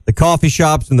the coffee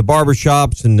shops and the barber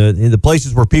shops and the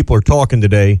places where people are talking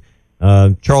today,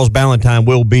 Charles Balentine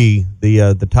will be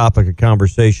the topic of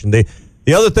conversation.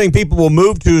 The other thing people will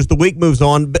move to as the week moves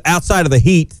on, outside of the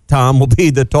heat, Tom, will be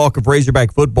the talk of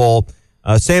Razorback football.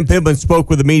 Sam Pittman spoke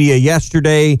with the media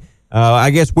yesterday.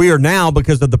 I guess we are now,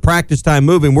 because of the practice time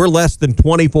moving, we're less than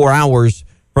 24 hours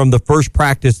from the first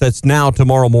practice that's now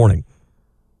tomorrow morning.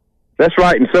 That's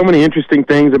right, and so many interesting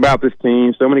things about this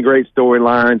team, so many great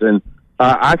storylines, and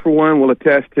I, for one, will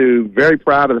attest to, very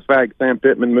proud of the fact Sam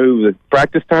Pittman moved the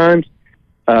practice times.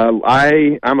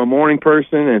 I'm a morning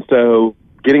person, and so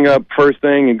getting up first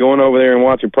thing and going over there and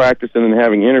watching practice and then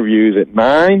having interviews at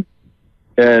 9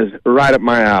 is right up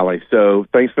my alley. So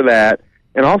thanks for that.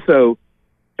 And also,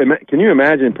 can you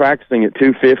imagine practicing at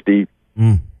 2:50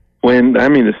 when, I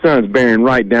mean, the sun's bearing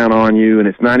right down on you and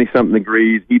it's 90-something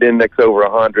degrees, heat index over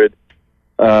 100?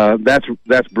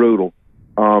 That's brutal.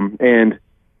 And,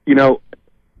 you know,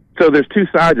 so there's two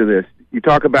sides of this. You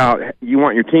talk about you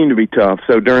want your team to be tough.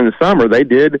 So during the summer, they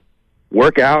did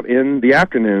work out in the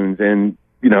afternoons, and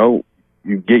you know,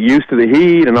 you get used to the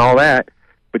heat and all that,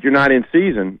 but you're not in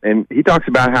season. And he talks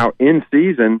about how in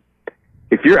season,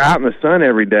 if you're out in the sun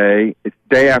every day, it's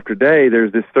day after day,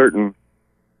 there's this certain,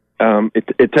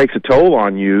 it takes a toll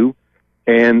on you,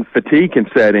 and fatigue can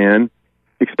set in,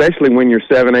 especially when you're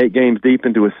 7-8 games deep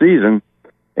into a season.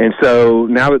 And so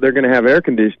now that they're going to have air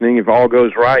conditioning, if all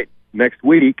goes right next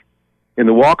week in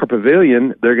the Walker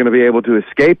Pavilion, they're going to be able to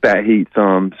escape that heat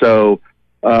some. So,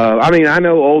 I mean, I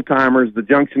know old timers, the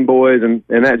Junction boys and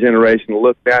that generation will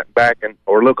look back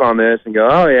or look on this and go,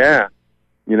 oh yeah,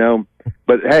 you know,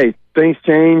 but hey, things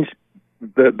change.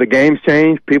 The games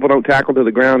change. People don't tackle to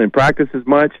the ground in practice as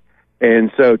much.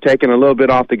 And so taking a little bit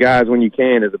off the guys when you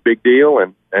can is a big deal.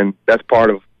 And that's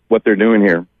part of what they're doing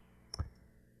here.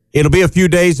 it'll be a few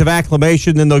days of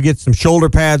acclimation, then they'll get some shoulder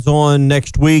pads on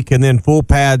next week, and then full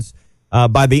pads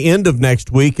by the end of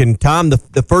next week. And, Tom,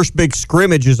 the first big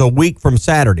scrimmage is a week from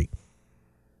Saturday.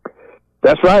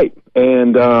 That's right.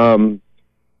 And,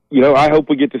 I hope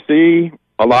we get to see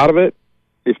a lot of it,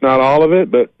 if not all of it,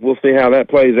 but we'll see how that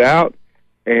plays out.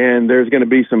 And there's going to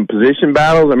be some position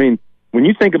battles. I mean, when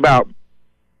you think about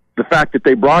the fact that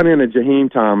they brought in a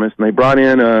Jaheim Thomas and they brought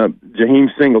in a Jaheim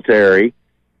Singletary,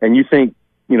 and you think,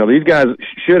 these guys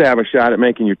should have a shot at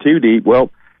making your two deep.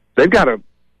 Well, they've got to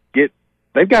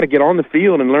get on the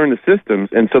field and learn the systems.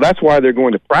 And so that's why they're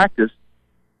going to practice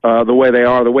the way they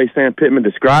are. The way Sam Pittman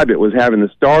described it was having the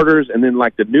starters and then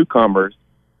like the newcomers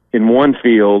in one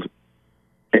field.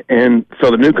 And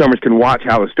so the newcomers can watch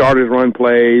how the starters run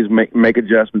plays, make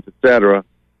adjustments, etc.,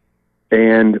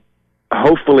 and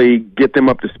hopefully get them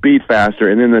up to speed faster.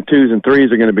 And then the 2s and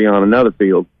 3s are going to be on another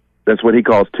field. That's what he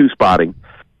calls two-spotting.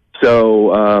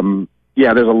 So,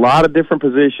 there's a lot of different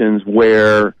positions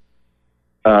where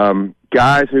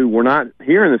guys who were not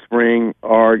here in the spring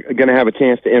are going to have a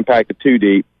chance to impact the two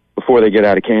deep before they get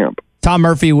out of camp. Tom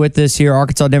Murphy with us here,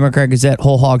 Arkansas Democrat-Gazette,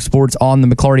 Whole Hog Sports on the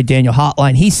McClarty Daniel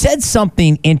Hotline. He said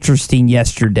something interesting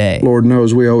yesterday. Lord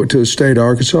knows we owe it to the state of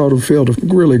Arkansas to field a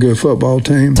really good football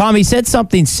team. Tom, he said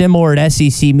something similar at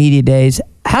SEC Media Days.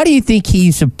 How do you think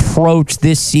he's approached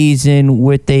this season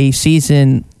with a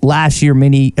season last year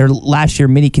many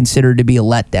considered to be a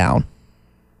letdown?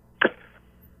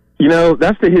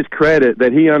 That's to his credit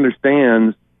that he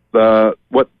understands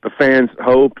what the fans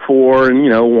hope for and,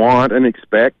 want and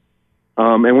expect.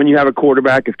 And when you have a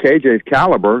quarterback of KJ's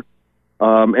caliber,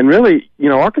 and really,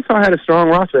 Arkansas had a strong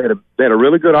roster. They had a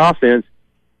really good offense,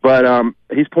 but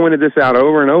he's pointed this out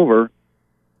over and over.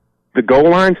 The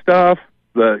goal line stuff,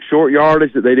 the short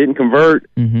yardage that they didn't convert,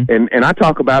 and I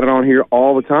talk about it on here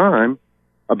all the time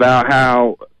about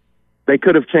how they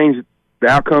could have changed the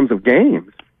outcomes of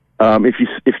games.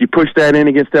 If you push that in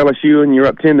against LSU and you're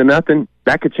up 10-0,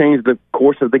 that could change the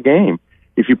course of the game.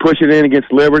 If you push it in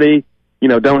against Liberty,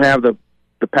 don't have the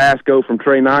pass go from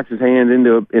Trey Knox's hand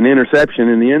into an interception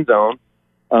in the end zone,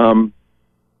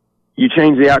 you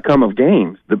change the outcome of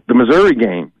games. The Missouri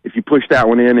game, if you push that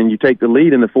one in and you take the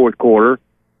lead in the fourth quarter,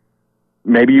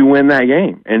 maybe you win that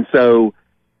game. And so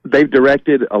they've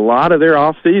directed a lot of their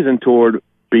offseason toward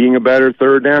being a better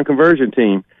third down conversion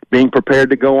team, being prepared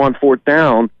to go on fourth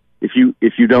down if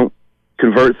you don't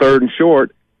convert third and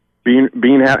short,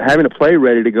 having a play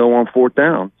ready to go on fourth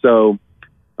down. So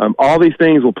all these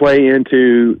things will play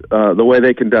into the way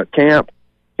they conduct camp.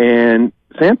 And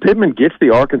Sam Pittman gets the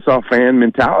Arkansas fan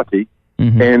mentality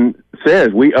and says,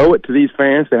 we owe it to these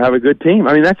fans to have a good team.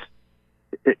 I mean, that's,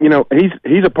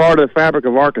 he's a part of the fabric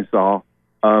of Arkansas,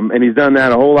 and he's done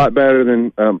that a whole lot better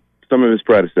than some of his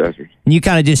predecessors. And you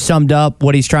kind of just summed up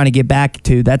what he's trying to get back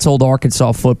to. That's old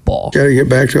Arkansas football. Got to get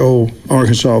back to old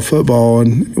Arkansas football,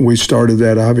 and we started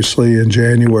that obviously in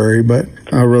January, but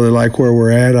I really like where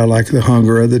we're at. I like the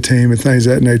hunger of the team and things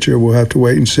of that nature. We'll have to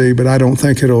wait and see, but I don't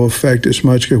think it'll affect us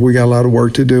much because we got a lot of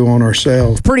work to do on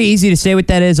ourselves. It's pretty easy to say what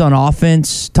that is on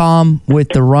offense, Tom, with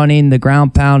the running, the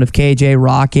ground pound of KJ,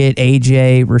 Rocket,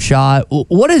 AJ, Rashad.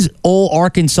 What does old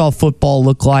Arkansas football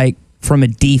look like from a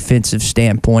defensive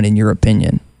standpoint, in your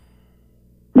opinion?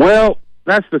 Well,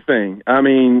 that's the thing. I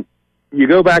mean, you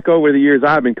go back over the years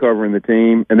I've been covering the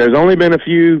team, and there's only been a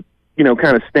few,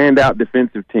 kind of standout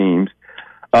defensive teams.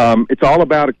 It's all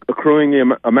about accruing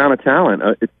the amount of talent.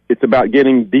 It's about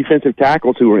getting defensive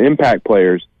tackles who are impact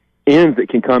players, ends that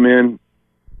can come in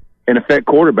and affect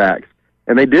quarterbacks.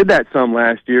 And they did that some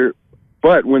last year,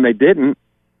 but when they didn't,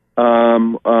 they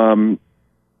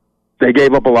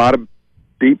gave up a lot of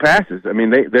deep passes. I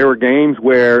mean, there were games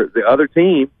where the other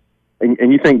team,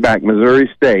 and you think back, Missouri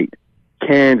State,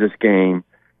 Kansas game,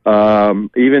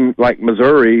 even like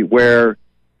Missouri, where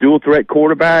dual threat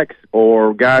quarterbacks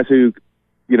or guys who,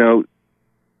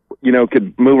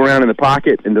 could move around in the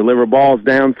pocket and deliver balls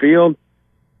downfield,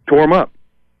 tore them up.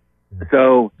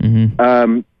 So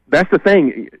that's the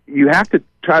thing. You have to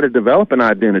try to develop an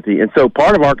identity. And so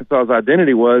part of Arkansas's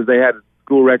identity was they had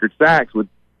school record sacks with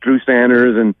Drew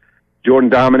Sanders and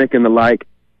Jordan Dominic and the like,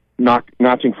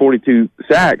 notching 42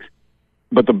 sacks.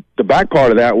 But the back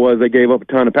part of that was they gave up a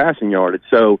ton of passing yardage.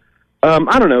 So,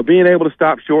 I don't know, being able to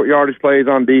stop short yardage plays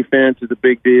on defense is a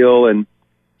big deal. And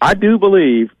I do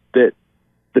believe that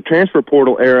the transfer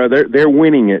portal era, they're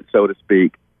winning it, so to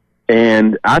speak.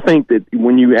 And I think that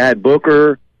when you add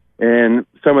Booker and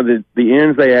some of the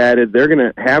ends they added, they're going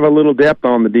to have a little depth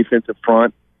on the defensive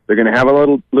front. They're going to have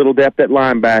a little depth at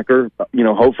linebacker.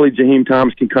 Hopefully Jaheim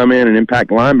Thomas can come in and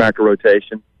impact linebacker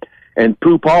rotation. And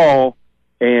Pooh Paul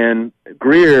and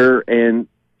Greer and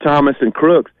Thomas and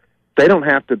Crooks, they don't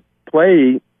have to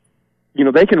play.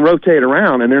 They can rotate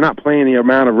around, and they're not playing the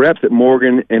amount of reps that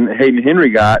Morgan and Hayden Henry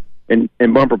got in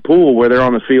Bumper Pool, where they're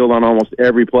on the field on almost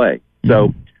every play.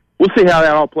 So we'll see how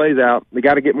that all plays out. They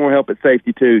got to get more help at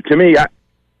safety too. To me,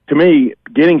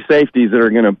 getting safeties that are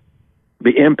going to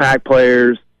be impact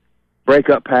players, break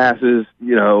up passes,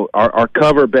 are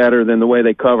cover better than the way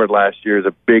they covered last year is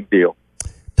a big deal.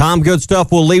 Tom, good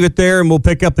stuff. We'll leave it there, and we'll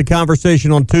pick up the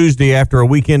conversation on Tuesday after a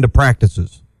weekend of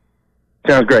practices.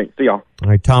 Sounds great. See y'all. All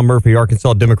right, Tom Murphy,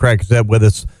 Arkansas Democrat Gazette, with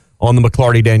us on the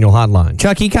McClarty Daniel hotline.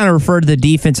 Chuck, he kind of referred to the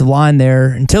defensive line there.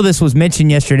 Until this was mentioned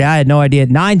yesterday, I had no idea.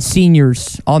 9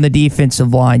 seniors on the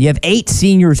defensive line. You have 8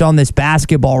 seniors on this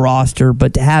basketball roster,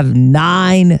 but to have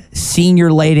 9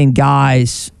 senior-laden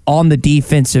guys on the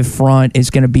defensive front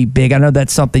is going to be big. I know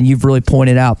that's something you've really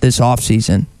pointed out this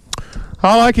offseason.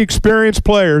 I like experienced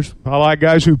players. I like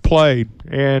guys who played,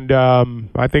 and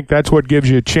I think that's what gives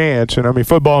you a chance. And, I mean,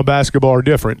 football and basketball are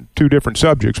different, 2 different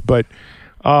subjects. But,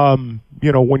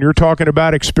 when you're talking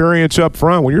about experience up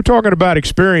front, when you're talking about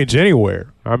experience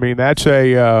anywhere, I mean, that's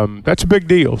a big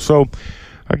deal. So,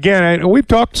 again, we've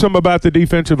talked some about the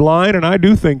defensive line, and I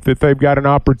do think that they've got an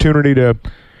opportunity to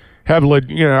have,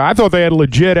 I thought they had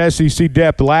legit SEC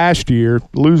depth last year.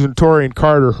 Losing Torian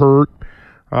Carter hurt.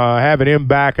 Having him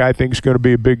back, I think, is going to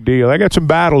be a big deal. They got some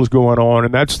battles going on,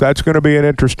 and that's going to be an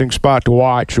interesting spot to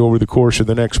watch over the course of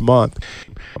the next month.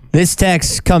 This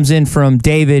text comes in from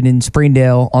David in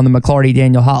Springdale on the McClarty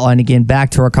Daniel hotline. Again, back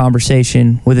to our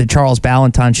conversation with the Charles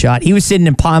Balentine shot. He was sitting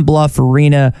in Pine Bluff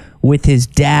Arena with his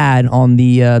dad on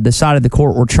the side of the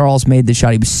court where Charles made the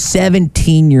shot. He was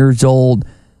 17 years old,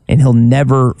 and he'll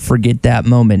never forget that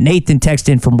moment. Nathan texted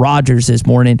in from Rogers this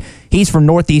morning. He's from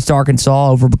Northeast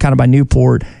Arkansas, over kind of by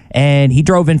Newport, and he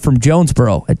drove in from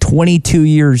Jonesboro at 22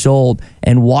 years old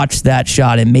and watched that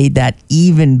shot and made that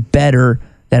even better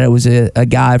that it was a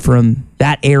guy from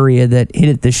that area that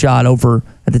hit the shot over,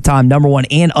 at the time, #1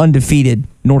 and undefeated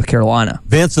North Carolina.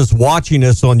 Vince is watching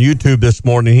us on YouTube this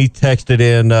morning. He texted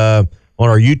in on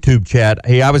our YouTube chat,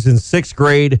 hey, I was in 6th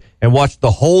grade and watched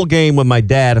the whole game with my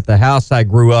dad at the house I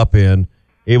grew up in.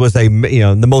 It was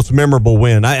the most memorable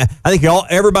win. I think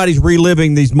everybody's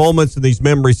reliving these moments and these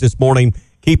memories this morning.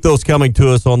 Keep those coming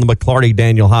to us on the McClarty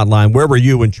Daniel hotline. Where were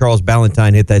you when Charles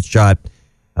Balentine hit that shot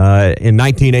in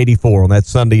 1984 on that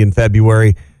Sunday in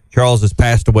February? Charles has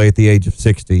passed away at the age of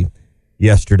 60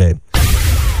 yesterday.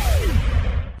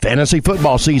 Fantasy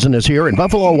football season is here, and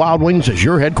Buffalo Wild Wings is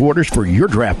your headquarters for your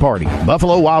draft party.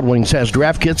 Buffalo Wild Wings has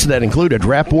draft kits that include a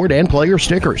draft board and player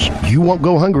stickers. You won't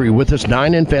go hungry with this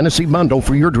 9-in fantasy bundle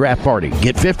for your draft party.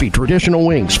 Get 50 traditional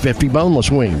wings, 50 boneless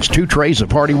wings, 2 trays of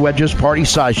party wedges,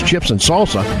 party-sized chips and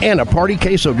salsa, and a party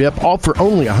queso dip, all for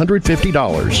only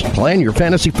 $150. Plan your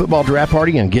fantasy football draft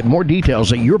party and get more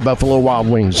details at your Buffalo Wild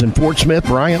Wings in Fort Smith,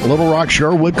 Bryant, Little Rock,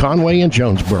 Sherwood, Conway, and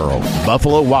Jonesboro.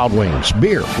 Buffalo Wild Wings.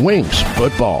 Beer, wings,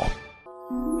 football.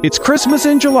 It's Christmas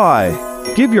in July.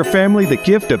 Give your family the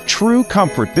gift of true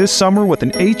comfort this summer with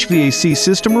an HVAC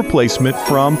system replacement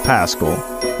from Paschal.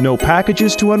 No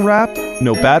packages to unwrap,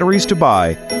 no batteries to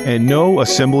buy, and no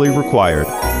assembly required.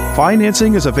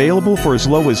 Financing is available for as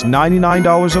low as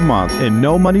 $99 a month and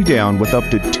no money down, with up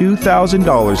to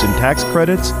 $2,000 in tax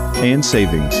credits and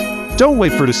savings. Don't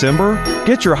wait for December.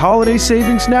 Get your holiday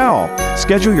savings now.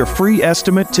 Schedule your free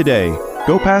estimate today.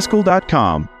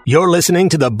 GoPaschal.com. You're listening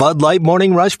to the Bud Light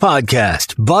Morning Rush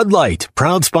Podcast. Bud Light,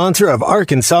 proud sponsor of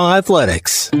Arkansas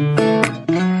Athletics.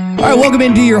 All right, welcome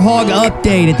into your Hog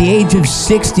Update. At the age of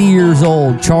 60 years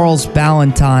old, Charles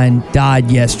Balentine died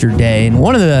yesterday. And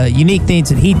one of the unique things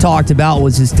that he talked about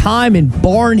was his time in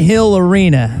Barnhill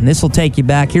Arena. And this will take you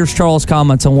back. Here's Charles'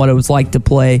 comments on what it was like to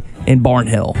play in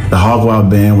Barnhill. The Hog Wild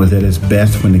Band was at its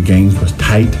best when the games was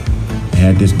tight.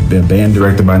 Had this band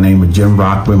director by the name of Jim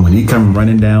Rockman. When he come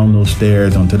running down those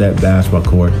stairs onto that basketball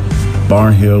court,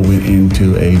 Barnhill went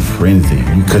into a frenzy.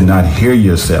 You could not hear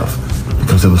yourself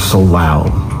because it was so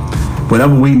loud.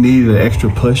 Whenever we needed an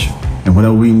extra push and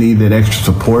whenever we needed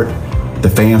extra support, the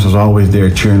fans was always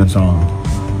there cheering us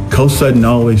on. Coach Sutton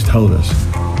always told us,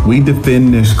 we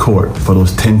defend this court for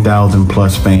those 10,000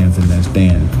 plus fans in that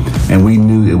stand. And we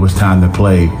knew it was time to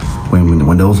play.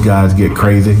 When those guys get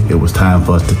crazy, it was time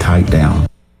for us to tighten down.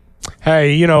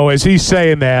 Hey, as he's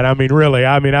saying that,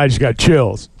 I just got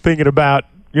chills thinking about,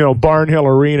 Barnhill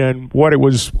Arena and what it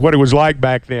was like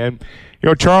back then.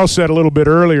 Charles said a little bit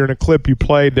earlier in a clip you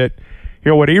played that,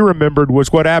 what he remembered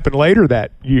was what happened later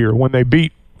that year when they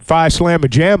beat Phi Slamma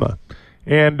Jamma.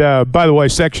 And, by the way,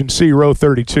 Section C, row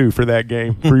 32 for that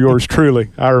game, for yours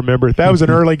truly. I remember it. That was an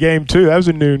early game, too. That was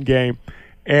a noon game.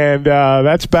 And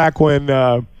that's back when,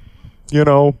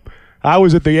 I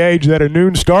was at the age that a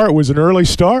noon start was an early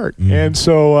start. And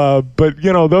so, but,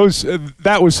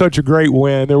 that was such a great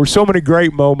win. There were so many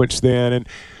great moments then. And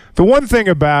the one thing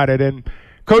about it, and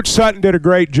Coach Sutton did a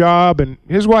great job, and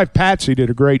his wife Patsy did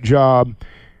a great job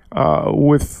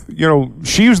with,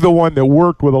 she was the one that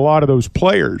worked with a lot of those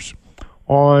players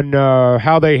on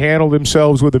how they handled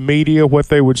themselves with the media, what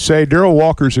they would say. Darrell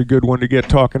Walker's a good one to get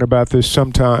talking about this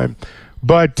sometime.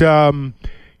 But,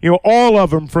 all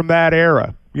of them from that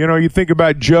era. You think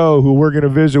about Joe, who we're going to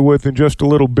visit with in just a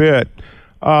little bit.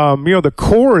 The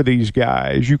core of these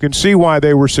guys, you can see why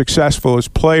they were successful as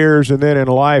players and then in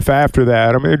life after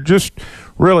that. I mean, they're just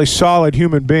really solid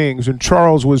human beings, and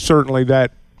Charles was certainly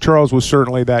that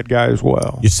guy as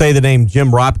well. You say the name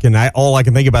Jim Robkin, all I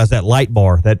can think about is that light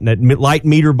bar, that light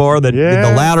meter bar, the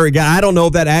louder it got. I don't know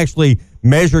if that actually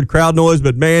measured crowd noise,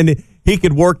 but, man, he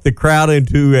could work the crowd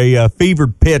into a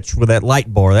fevered pitch with that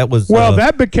light bar. That was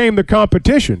that became the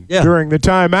competition during the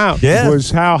timeout. Yeah. Was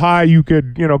how high you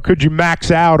could you max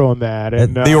out on that?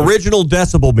 And the original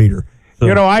decibel meter. So.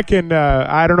 I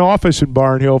had an office in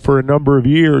Barnhill for a number of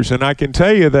years, and I can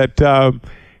tell you that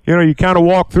you kind of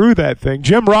walk through that thing.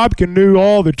 Jim Robkin knew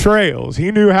all the trails.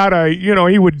 He knew how to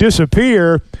he would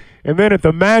disappear. And then at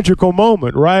the magical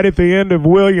moment, right at the end of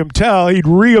William Tell, he'd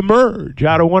reemerge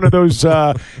out of one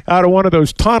of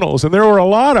those tunnels. And there were a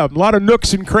lot of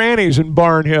nooks and crannies in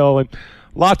Barnhill, and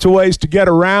lots of ways to get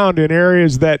around in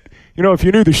areas that, if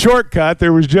you knew the shortcut,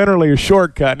 there was generally a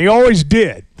shortcut. And he always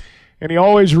did. And he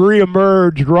always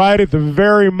reemerged right at the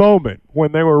very moment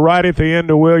when they were right at the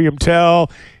end of William Tell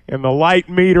and the light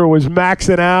meter was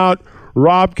maxing out.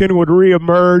 Robkin would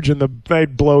reemerge, and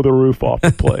they'd blow the roof off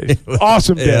the place.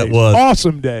 Awesome days. Yeah, it was.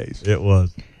 Awesome days. It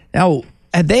was. Now,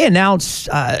 have they announced,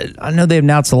 I know they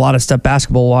announced a lot of stuff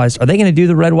basketball-wise. Are they going to do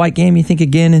the red-white game, you think,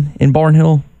 again in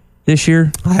Barnhill this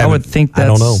year? I would think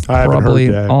that's probably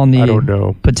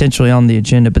potentially on the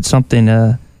agenda, but something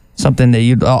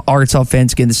that Arkansas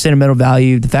fans get the sentimental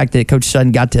value, the fact that Coach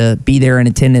Sutton got to be there in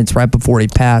attendance right before he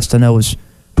passed, I know was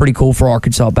pretty cool for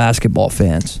Arkansas basketball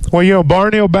fans. Well,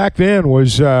 Barnhill back then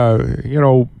was, they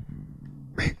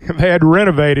had to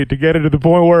renovate it to get it to the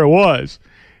point where it was.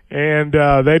 And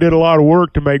they did a lot of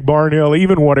work to make Barnhill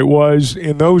even what it was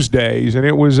in those days. And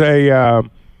it was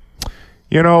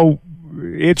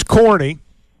it's corny.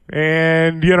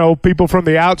 And, people from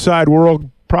the outside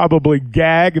world probably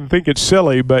gag and think it's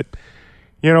silly. But,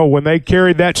 when they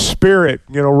carried that spirit,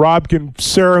 Robkin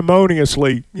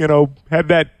ceremoniously, had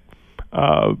that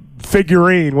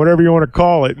figurine, whatever you want to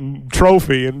call it, and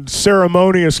trophy, and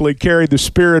ceremoniously carried the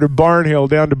spirit of Barnhill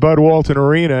down to Bud Walton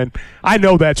Arena. And I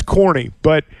know that's corny,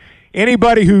 but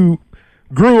anybody who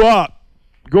grew up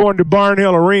going to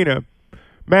Barnhill Arena,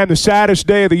 man, the saddest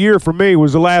day of the year for me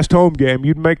was the last home game.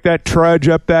 You'd make that trudge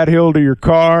up that hill to your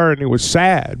car, and it was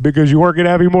sad because you weren't going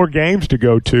to have any more games to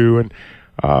go to. And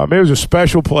it was a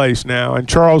special place now, and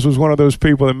Charles was one of those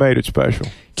people that made it special.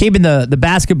 Keeping the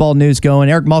basketball news going,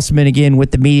 Eric Musselman again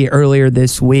with the media earlier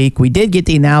this week. We did get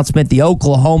the announcement the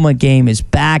Oklahoma game is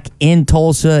back in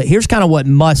Tulsa. Here's kind of what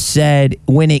Muss said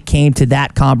when it came to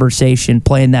that conversation,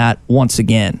 playing that once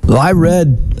again. Well, I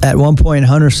read at one point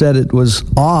Hunter said it was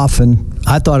off, and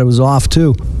I thought it was off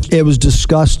too. It was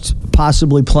discussed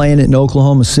possibly playing it in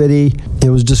Oklahoma City. It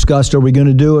was discussed, are we going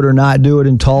to do it or not do it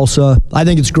in Tulsa? I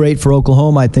think it's great for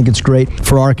Oklahoma. I think it's great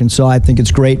for Arkansas. I think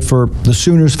it's great for the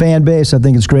Sooners fan base. I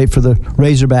think it's great for the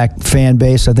Razorback fan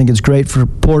base. I think it's great for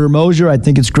Porter Moser. I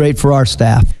think it's great for our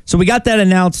staff. So we got that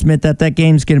announcement that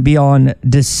game's going to be on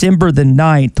December the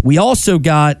 9th. We also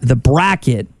got the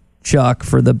bracket, Chuck,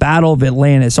 for the Battle of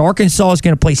Atlantis. Arkansas is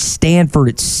going to play Stanford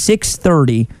at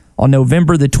 6:30 on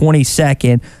November the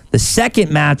 22nd. The second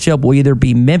matchup will either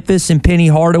be Memphis and Penny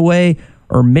Hardaway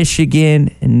or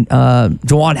Michigan and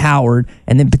Juwan Howard.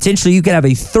 And then potentially you could have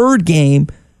a third game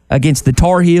against the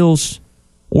Tar Heels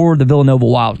or the Villanova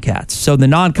Wildcats. So the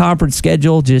non-conference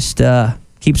schedule just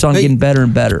keeps on getting better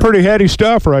and better. Pretty heady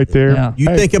stuff right there. Yeah. You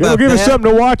think about it'll give us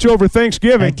something to watch over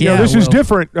Thanksgiving. This is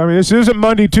different. I mean, this isn't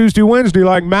Monday, Tuesday, Wednesday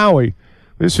like Maui.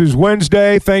 This is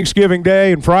Wednesday, Thanksgiving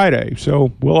Day, and Friday.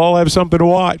 So we'll all have something to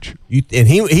watch. And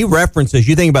he references,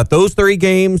 you think about those three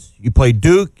games, you play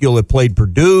Duke, you'll have played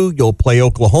Purdue, you'll play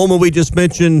Oklahoma, we just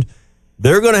mentioned.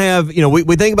 They're going to have,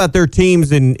 we think about their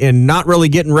teams and not really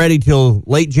getting ready till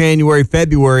late January,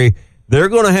 February. They're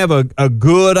going to have a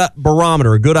good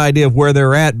barometer, a good idea of where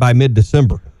they're at by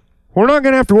mid-December. We're not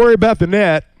going to have to worry about the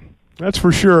net That's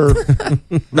for sure.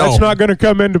 That's not going to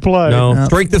come into play. No.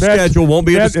 Strength of schedule won't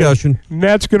be a discussion.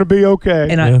 That's going to be okay.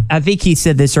 And I think he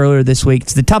said this earlier this week.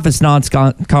 It's the toughest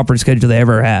non-conference schedule they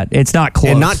ever had. It's not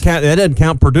close. And that doesn't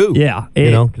count Purdue. Yeah.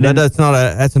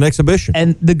 That's an exhibition.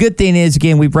 And the good thing is,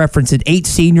 again, we've referenced it, 8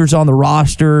 seniors on the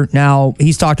roster. Now,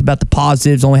 he's talked about the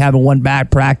positives, only having one bad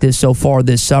practice so far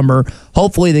this summer.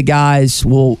 Hopefully the guys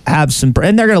will have some,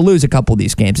 and they're going to lose a couple of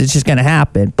these games. It's just going to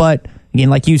happen. But again,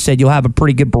 like you said, you'll have a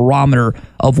pretty good barometer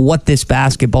of what this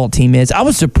basketball team is. I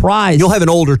was surprised. You'll have an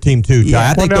older team, too, Ty.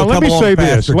 Yeah. I think now, let me say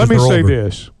older.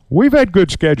 this. We've had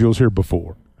good schedules here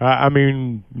before. I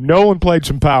mean, Nolan played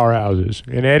some powerhouses,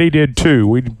 and Eddie did too.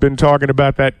 We've been talking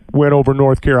about that win over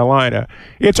North Carolina.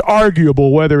 It's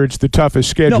arguable whether it's the toughest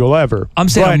schedule ever. I'm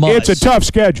saying but it's a tough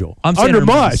schedule. I'm saying under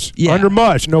must. Yeah. Under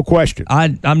must, no question.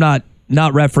 I'm not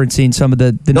referencing some of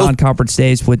the non-conference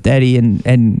days with Eddie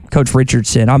and Coach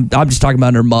Richardson. I'm just talking about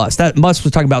under Muss. That Muss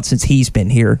was talking about since he's been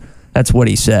here. That's what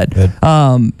he said.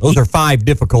 Those are 5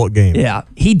 difficult games. Yeah.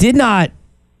 He did not,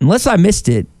 unless I missed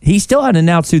it, he still hadn't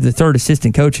announced who the third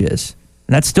assistant coach is.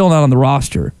 And that's still not on the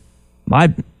roster.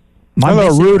 I thought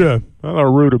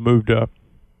Ruda moved up.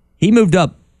 He moved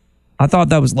up. I thought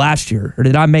that was last year. Or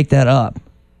did I make that up?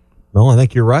 No, I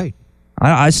think you're right.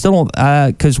 I still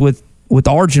don't, because with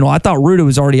Arginal, I thought Ruda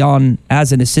was already on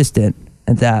as an assistant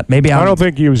at that. Maybe I don't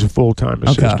think he was a full-time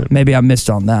assistant. Okay, maybe I missed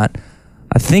on that.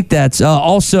 I think that's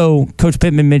also, Coach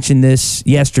Pittman mentioned this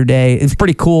yesterday. It's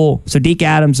pretty cool. So Deke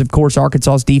Adams, of course,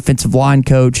 Arkansas's defensive line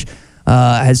coach,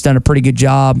 has done a pretty good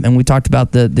job, and we talked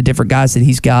about the different guys that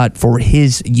he's got for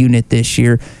his unit this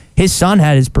year. His son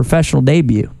had his professional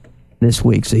debut this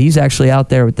week, so he's actually out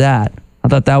there with that. I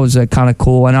thought that was kind of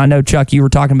cool. And I know, Chuck, you were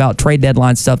talking about trade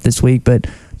deadline stuff this week, but I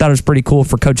thought it was pretty cool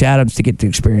for Coach Adams to get to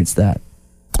experience that.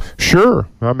 Sure.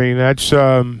 I mean,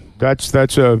 I'm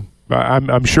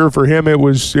sure for him it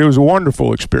was a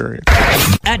wonderful experience.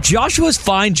 At Joshua's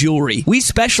Fine Jewelry, we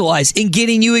specialize in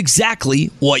getting you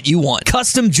exactly what you want.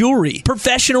 Custom jewelry,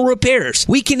 professional repairs.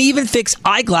 We can even fix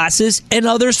eyeglasses and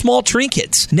other small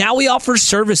trinkets. Now we offer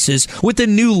services with a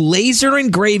new laser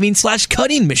engraving /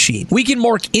 cutting machine. We can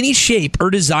mark any shape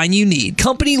or design you need.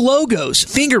 Company logos,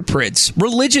 fingerprints,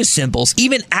 religious symbols,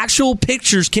 even actual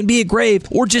pictures can be engraved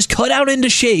or just cut out into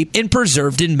shape and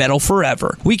preserved in metal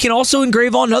forever. We can also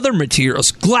engrave on other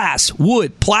materials, glass,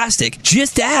 wood, plastic.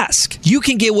 Just ask. You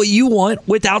can get what you want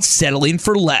without settling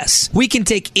for less. We can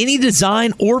take any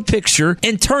design or picture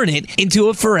and turn it into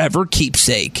a forever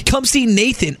keepsake. Come see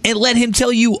Nathan and let him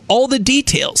tell you all the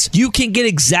details. You can get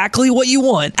exactly what you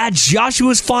want at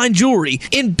Joshua's Fine Jewelry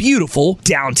in beautiful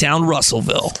downtown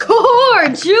Russellville. Core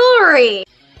Jewelry.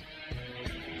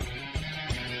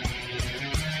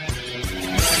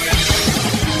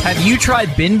 Have you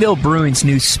tried Benville Brewing's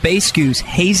new Space Goose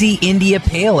Hazy India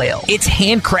Pale Ale? It's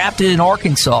handcrafted in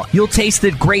Arkansas. You'll taste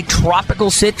the great tropical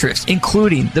citrus,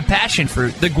 including the passion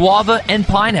fruit, the guava, and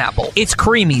pineapple. It's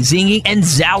creamy, zingy, and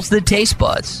zounds the taste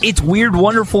buds. It's weird,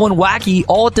 wonderful, and wacky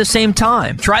all at the same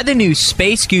time. Try the new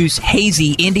Space Goose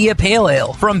Hazy India Pale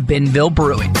Ale from Benville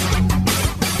Brewing.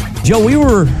 Joe, we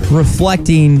were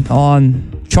reflecting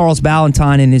on Charles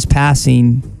Balentine and his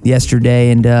passing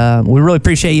yesterday, and we really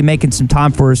appreciate you making some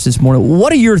time for us this morning.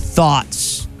 What are your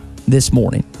thoughts this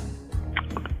morning?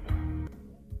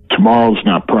 Tomorrow's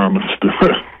not promised, and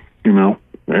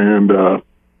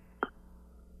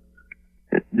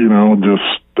just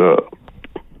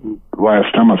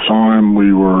last time I saw him,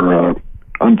 we were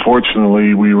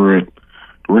unfortunately we were at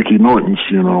Ricky Norton's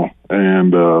funeral,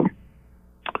 and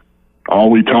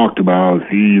all we talked about,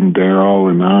 he and Darryl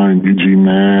and I and Eugene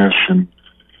Nash and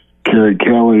Kerry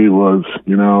Kelly, was,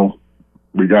 we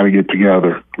got to get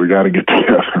together. We got to get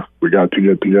together. We got to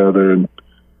get together, and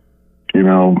we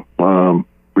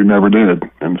never did.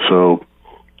 And so,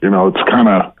 it's kind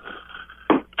of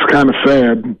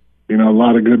sad. A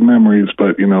lot of good memories,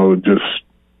 but just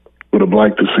would have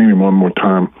liked to see him one more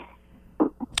time.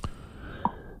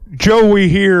 Joe, we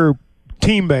hear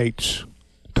teammates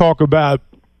talk about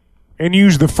and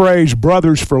use the phrase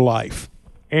brothers for life.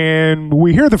 And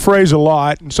we hear the phrase a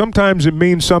lot, and sometimes it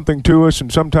means something to us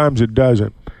and sometimes it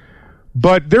doesn't.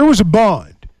 But there was a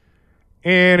bond,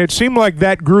 and it seemed like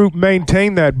that group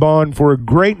maintained that bond for a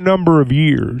great number of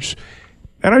years.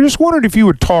 And I just wondered if you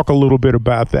would talk a little bit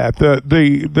about that,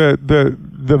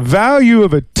 the value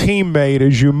of a teammate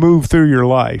as you move through your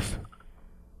life.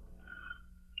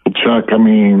 Chuck,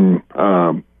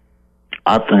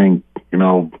 I think,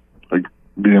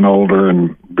 being older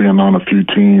and being on a few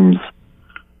teams,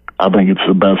 I think it's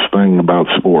the best thing about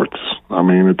sports.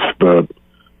 It's the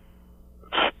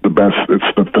best.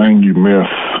 It's the thing you miss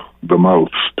the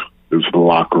most is the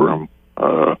locker room.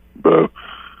 The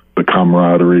the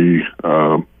camaraderie,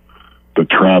 the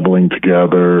traveling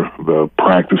together, the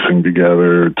practicing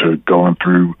together, to going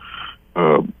through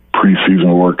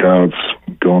preseason workouts,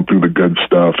 going through the good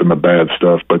stuff and the bad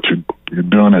stuff, but you're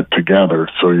doing it together.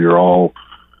 So you're all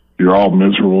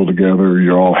miserable together.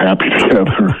 You're all happy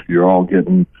together. You're all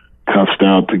getting cussed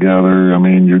out together. I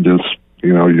mean, you're just,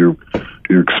 you're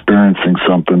experiencing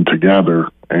something together,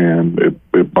 and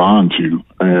it bonds you.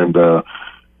 And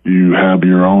you have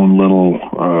your own little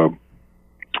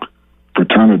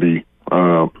fraternity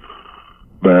that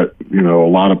a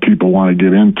lot of people want to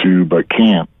get into but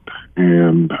can't.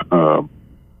 And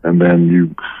then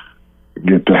you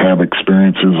get to have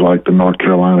experiences like the North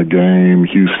Carolina game,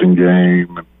 Houston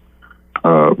game,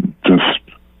 just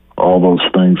all those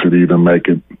things that even make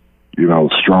it,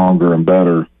 stronger and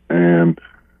better. And,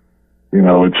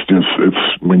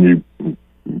 it's when you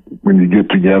get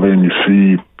together and you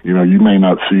see, you may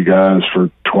not see guys for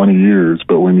 20 years,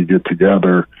 but when you get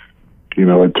together,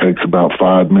 it takes about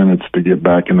 5 minutes to get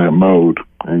back in that mode,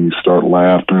 and you start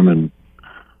laughing and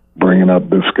bringing up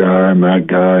this guy and that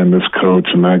guy and this coach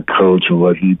and that coach and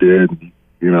what he did,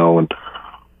 and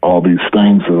all these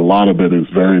things. That a lot of it is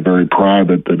very, very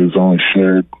private, that is only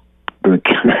shared, that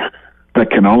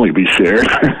can only be shared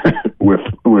with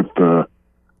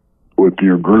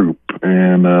your group.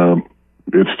 And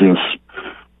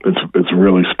it's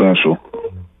really special.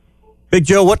 Big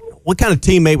Joe, what kind of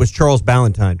teammate was Charles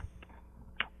Balentine?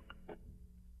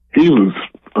 He was,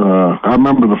 I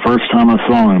remember the first time I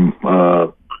saw him,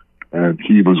 and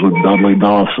he was with Dudley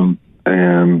Dawson,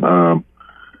 and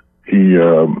we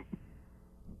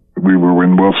were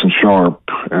in Wilson Sharp,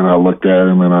 and I looked at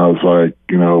him and I was like,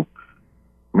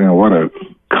 man, what a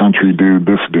country dude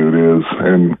this dude is.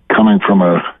 And coming from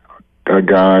a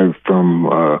guy from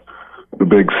the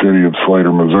big city of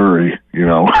Slater, Missouri,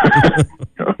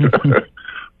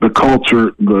 the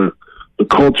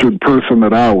cultured person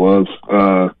that I was,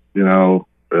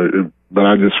 but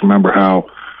I just remember how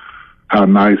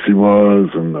nice he was,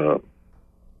 and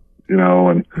he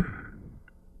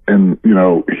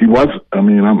was. I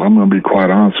mean, I'm going to be quite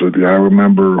honest with you. I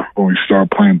remember when we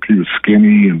started playing, he was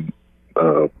skinny and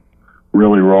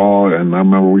really raw, and I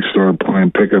remember we started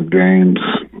playing pickup games,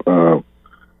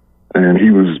 and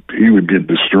he would get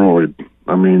destroyed.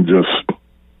 I mean,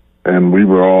 and we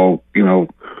were all,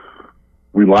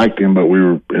 we liked him, but we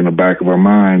were in the back of our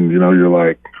mind, you're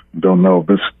like, don't know if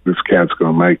this cat's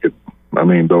going to make it. I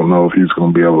mean, don't know if he's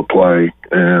going to be able to play.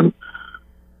 And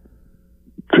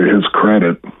to his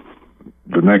credit,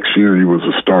 the next year he was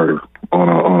a starter on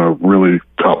a really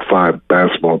top 5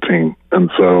 basketball team.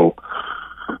 And so,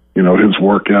 his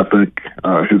work ethic,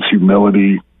 his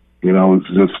humility, is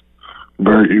just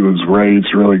he was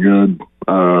raised really good.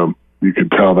 You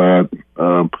could tell that.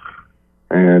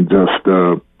 And just,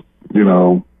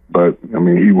 but I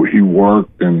mean, he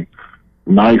worked, and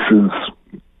nicest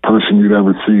person you'd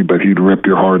ever see, but he'd rip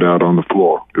your heart out on the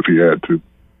floor if he had to.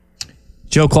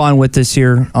 Joe Klein with us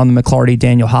here on the McClarty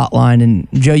Daniel Hotline. And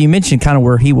Joe, you mentioned kind of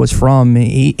where he was from.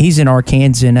 He's in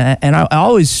Arkansas, and I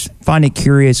always find it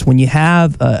curious when you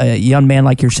have a young man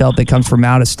like yourself that comes from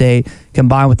out of state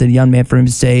combined with a young man from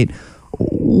in-state.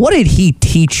 What did he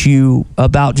teach you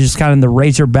about just kind of the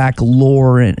Razorback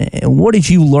lore, and what did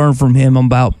you learn from him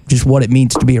about just what it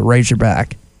means to be a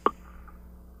Razorback?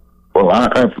 Well,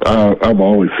 I've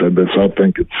always said this. I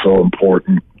think it's so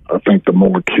important. I think the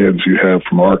more kids you have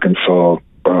from Arkansas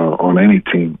on any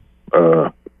team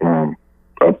up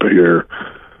here,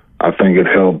 I think it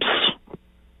helps.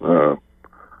 It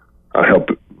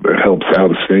helps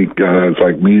out-of-state guys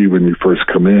like me. When you first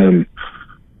come in,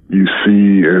 you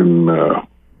see and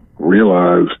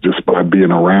realize just by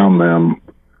being around them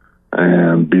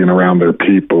and being around their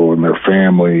people and their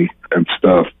family and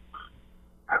stuff,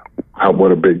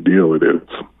 what a big deal it is,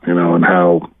 and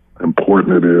how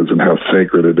important it is and how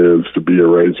sacred it is to be a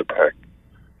Razorback.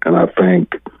 And I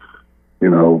think,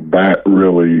 that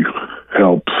really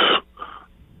helps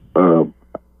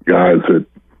guys that,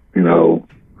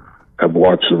 have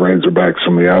watched the Razorbacks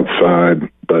from the outside,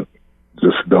 but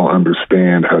just don't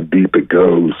understand how deep it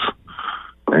goes.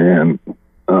 And,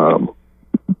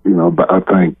 but I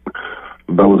think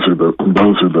those are the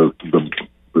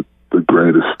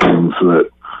greatest things that,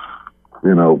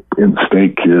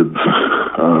 in-state kids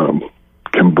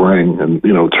can bring. And,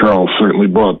 Charles certainly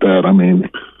brought that. I mean,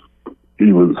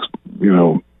 he was,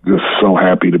 just so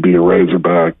happy to be a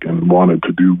Razorback and wanted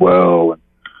to do well. And,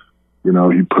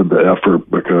 he put the effort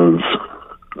because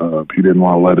he didn't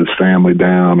want to let his family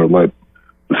down or let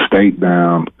the state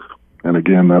down. And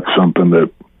again, that's something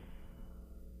that,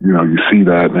 you see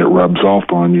that and it rubs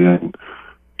off on you, and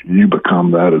you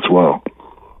become that as well.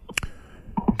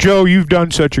 Joe, you've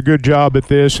done such a good job at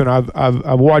this, and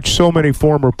I've watched so many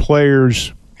former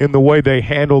players in the way they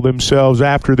handle themselves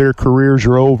after their careers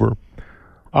are over,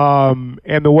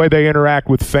 and the way they interact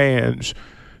with fans.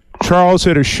 Charles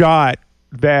hit a shot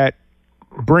that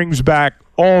brings back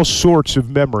all sorts of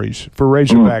memories for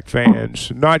Razorback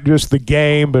fans, not just the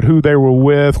game, but who they were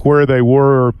with, where they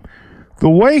were.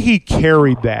 The way he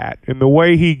carried that and the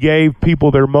way he gave people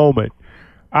their moment,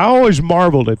 I always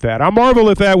marveled at that. I marvel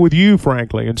at that with you,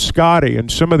 frankly, and Scotty and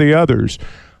some of the others.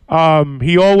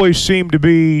 He always seemed to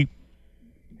be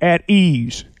at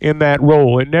ease in that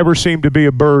role. It never seemed to be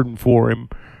a burden for him.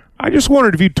 I just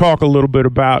wondered if you'd talk a little bit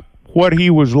about what he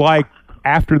was like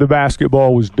after the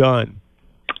basketball was done.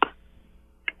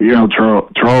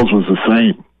 Charles was the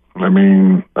same.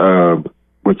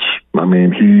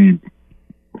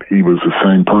 He was the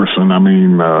same person.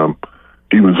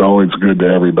 He was always good to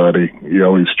everybody. He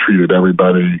always treated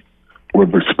everybody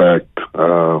with respect,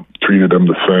 treated them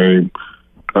the same.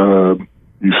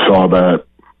 You saw that.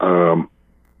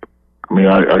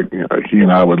 He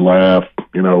and I would laugh,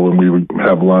 when we would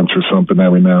have lunch or something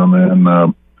every now and then.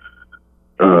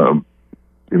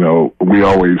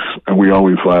 We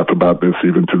always laugh about this,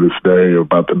 even to this day,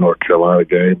 about the North Carolina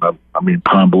game.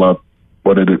 Pine Bluff,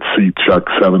 what did it seat, Chuck?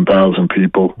 7,000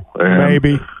 people.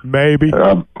 And maybe.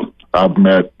 I've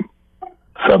met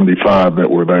 75 that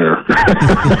were there.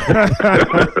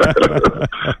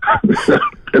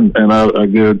 and I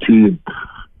guarantee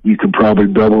you could probably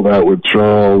double that with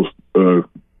Charles,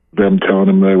 them telling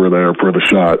him they were there for the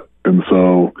shot. And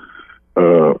so,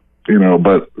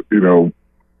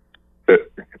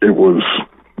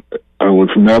 I was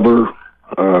never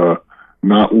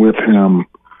not with him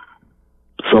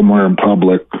somewhere in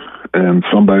public and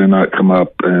somebody not come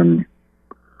up and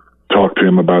talk to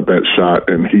him about that shot.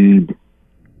 And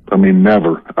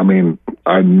never.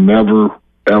 I never,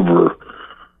 ever,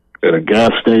 at a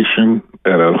gas station,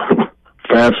 at a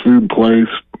fast food place,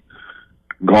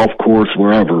 golf course,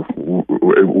 wherever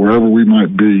we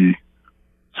might be,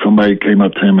 somebody came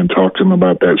up to him and talked to him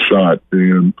about that shot.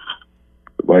 And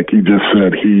like he just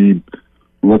said, he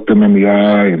looked him in the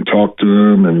eye and talked to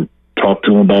him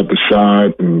about the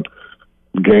shot and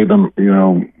gave them,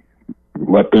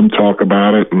 let them talk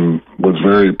about it, and was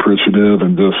very appreciative.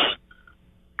 And just,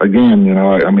 again,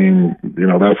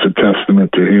 that's a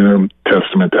testament to him,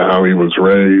 testament to how he was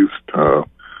raised.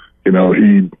 He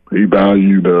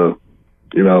valued,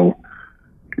 he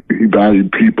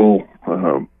valued people.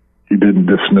 He didn't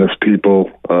dismiss people.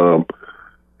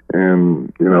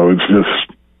 It's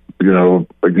just,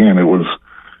 again,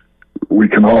 we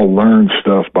can all learn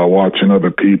stuff by watching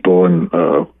other people. And,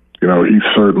 he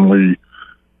certainly,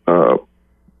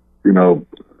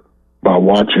 by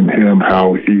watching him,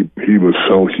 how he was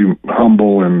so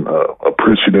humble and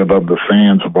appreciative of the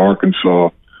fans of Arkansas,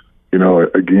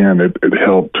 again, it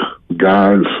helped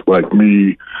guys like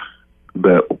me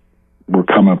that were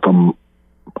coming from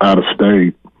out of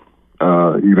state,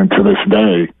 even to this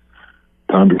day,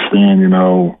 to understand,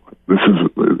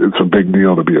 it's a big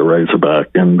deal to be a Razorback,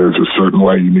 and there's a certain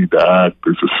way you need to act.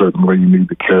 There's a certain way you need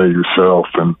to carry yourself,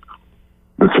 and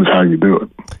this is how you do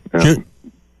it.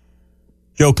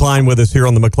 Joe Klein with us here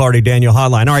on the McLarty Daniel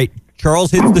Hotline. All right,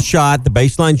 Charles hits the shot. The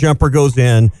baseline jumper goes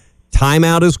in.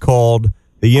 Timeout is called.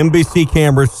 The NBC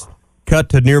cameras cut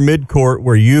to near midcourt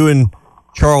where you and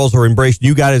Charles are embraced.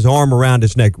 You got his arm around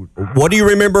his neck. What do you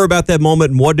remember about that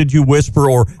moment, and what did you whisper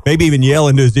or maybe even yell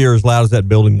into his ear as loud as that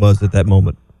building was at that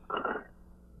moment?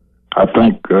 I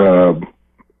think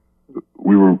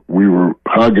we were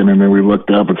hugging, and then we looked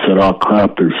up and said, "Oh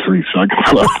crap, there's 3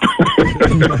 seconds left."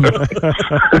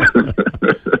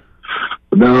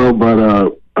 No, but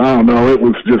I don't know. It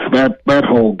was just that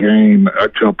whole game. I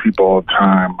tell people all the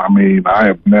time. I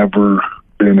have never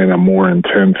been in a more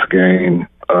intense game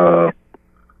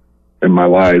in my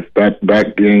life.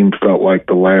 That game felt like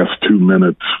the last 2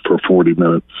 minutes for 40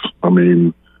 minutes.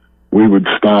 We would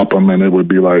stop them, and it would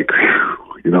be like,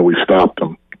 we stopped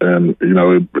them. And,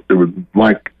 it was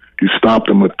like you stopped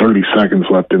them with 30 seconds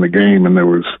left in the game, and there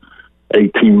was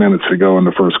 18 minutes to go in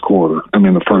the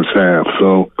the first half.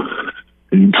 So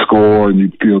you'd score, and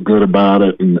you'd feel good about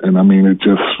it. And it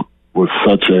just was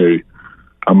such a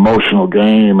emotional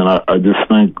game. And I just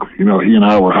think, he and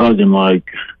I were hugging like,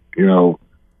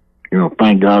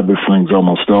 thank God this thing's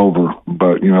almost over.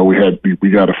 But, we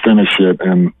got to finish it.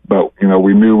 But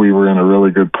we knew we were in a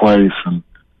really good place. And,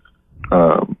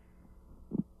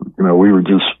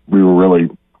 we were really,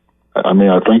 I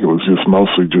think it was just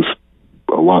mostly just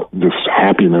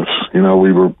happiness. We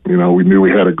knew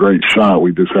we had a great shot.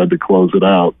 We just had to close it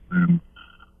out. And,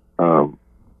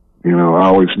 You know, I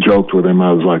always joked with him.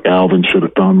 I was like, Alvin should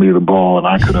have thrown me the ball, and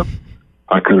I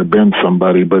could have been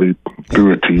somebody, but he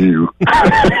threw it to you.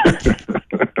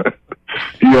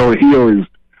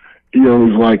 He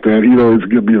always liked that. He'd always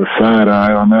give me the side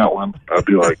eye on that one. I'd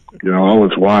be like, you know, I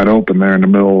was wide open there in the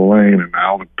middle of the lane, and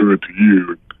Alvin threw it to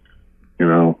you. You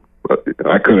know, but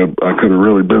I could have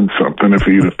really been something if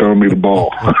he'd have thrown me the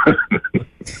ball.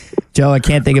 Joe, I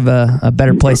can't think of a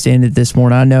better place to end it this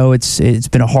morning. I know it's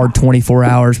been a hard 24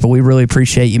 hours, but we really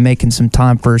appreciate you making some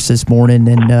time for us this morning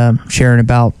and sharing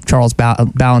about Charles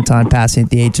Balentine passing at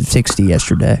the age of 60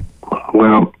 yesterday.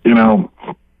 Well, you know,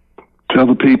 tell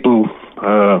the people,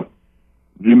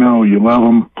 you know, you love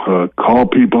them. Call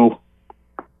people.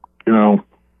 You know,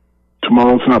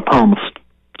 tomorrow's not promised.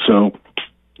 So,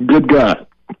 good guy.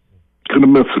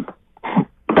 Couldn't miss it.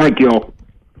 Thank y'all.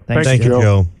 Thank you,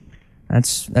 Joe.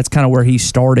 That's kind of where he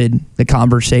started the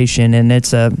conversation, and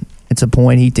it's a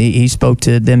point he spoke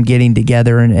to them getting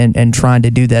together and trying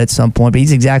to do that at some point. But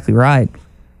he's exactly right.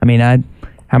 I mean,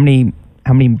 how many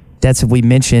deaths have we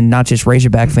mentioned? Not just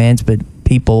Razorback fans, but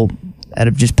people that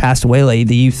have just passed away lately.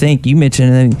 Do you think you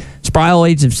mentioned spry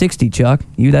age of 60, Chuck?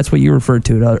 That's what you referred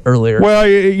to earlier. Well,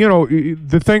 you know,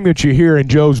 the thing that you hear in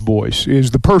Joe's voice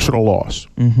is the personal loss.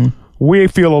 Mm-hmm. We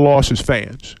feel a loss as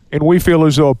fans, and we feel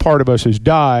as though a part of us has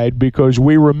died because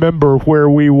we remember where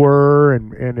we were,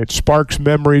 and it sparks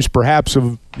memories perhaps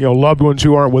of, you know, loved ones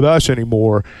who aren't with us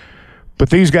anymore. But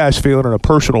these guys feel it in a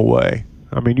personal way.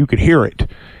 I mean, you could hear it,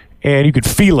 and you could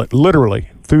feel it literally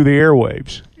through the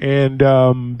airwaves, and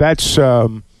that's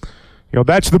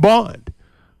the bond.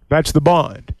 That's the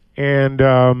bond, and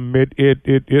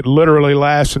it literally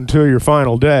lasts until your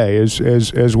final day,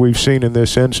 as we've seen in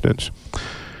this instance.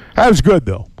 That was good,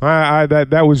 though.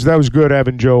 That was good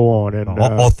having Joe on, and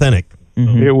authentic.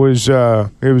 Mm-hmm.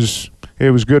 It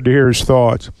was good to hear his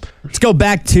thoughts. Let's go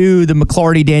back to the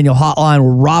McLarty Daniel hotline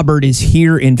where Robert is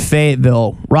here in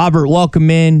Fayetteville. Robert, welcome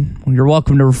in. You're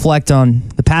welcome to reflect on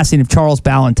the passing of Charles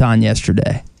Balentine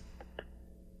yesterday.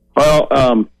 Well,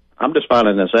 I'm just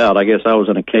finding this out. I guess I was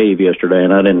in a cave yesterday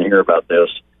and I didn't hear about this.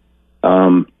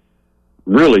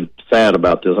 Really sad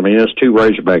about this. I mean, there's 2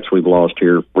 Razorbacks we've lost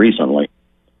here recently.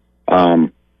 I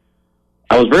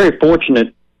was very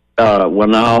fortunate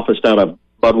when I officed out of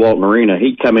Bud Walton Arena.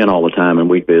 He'd come in all the time and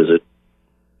we'd visit.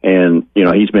 And, you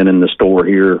know, he's been in the store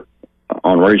here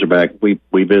on Razorback. We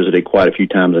visited quite a few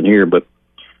times in here, but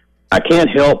I can't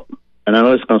help, and I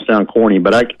know it's going to sound corny,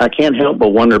 but I can't help but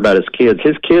wonder about his kids.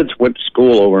 His kids went to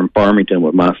school over in Farmington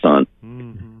with my son.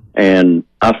 Mm-hmm. And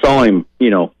I saw him, you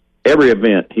know, every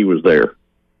event he was there.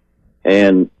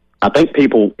 And I think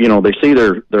people, you know, they see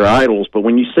their idols, but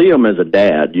when you see them as a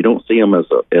dad, you don't see them as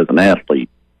an athlete.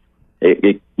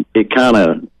 It kind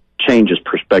of changes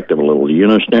perspective a little. Do you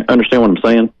understand what I'm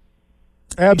saying?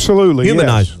 Absolutely,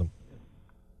 humanizes them.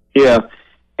 Yeah,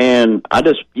 and I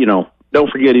just, you know, don't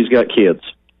forget he's got kids,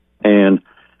 and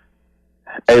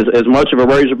as much of a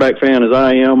Razorback fan as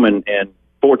I am, and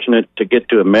fortunate to get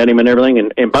to have met him and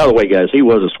everything. And by the way, guys, he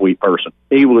was a sweet person.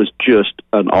 He was just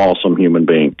an awesome human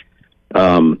being.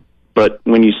 But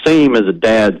when you see him as a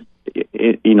dad,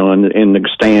 you know, in the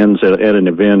stands at an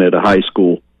event at a high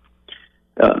school,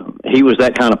 he was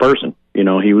that kind of person. You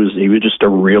know, he was just a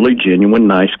really genuine,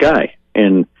 nice guy.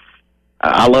 And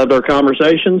I loved our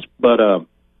conversations, but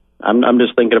I'm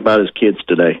just thinking about his kids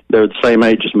today. They're the same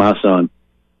age as my son.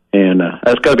 And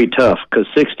that's got to be tough because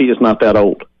 60 is not that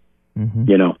old. Mm-hmm.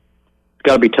 You know, it's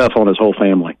got to be tough on his whole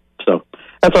family. So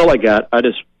that's all I got. I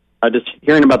just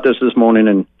hearing about this morning,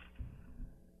 and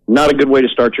not a good way to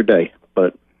start your day,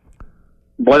 but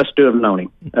blessed to have known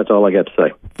him. That's all I got to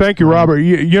say. Thank you, Robert.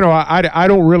 You know, I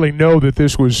don't really know that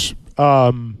this was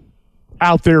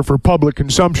out there for public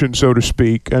consumption, so to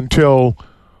speak, until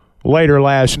later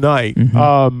last night.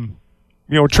 Mm-hmm.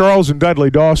 You know, Charles and Dudley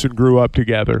Dawson grew up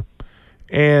together,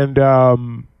 and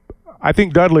I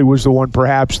think Dudley was the one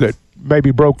perhaps that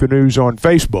maybe broke the news on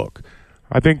Facebook.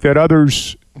 I think that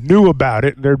others knew about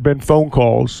it, and there had been phone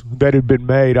calls that had been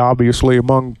made, obviously,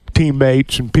 among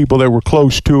teammates and people that were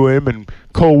close to him and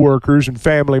co-workers and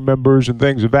family members and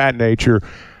things of that nature.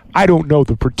 I don't know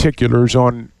the particulars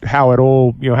on how it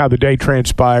all, you know, how the day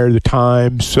transpired, the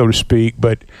times, so to speak,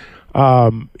 but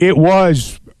it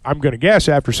was, I'm going to guess,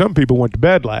 after some people went to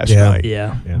bed last night.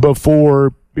 Yeah.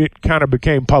 Before it kind of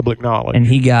became public knowledge. And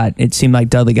it seemed like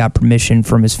Dudley got permission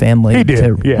from his family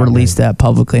to release that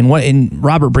publicly. And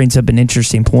Robert brings up an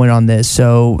interesting point on this.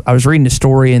 So I was reading a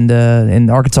story in the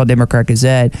Arkansas Democrat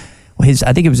Gazette. I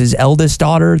think it was his eldest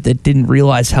daughter that didn't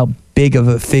realize how big of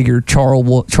a figure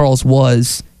Charles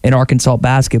was in Arkansas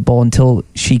basketball until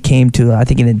she came to, I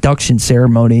think, an induction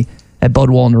ceremony at Bud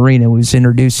Walton Arena. He was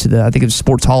introduced to I think it was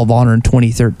Sports Hall of Honor in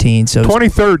 2013. So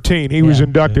 2013, he was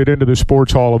inducted into the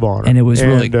Sports Hall of Honor. And it was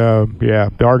really...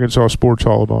 the Arkansas Sports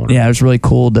Hall of Honor. Yeah, it was really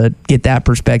cool to get that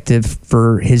perspective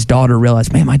for his daughter to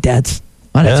realize, man, my dad's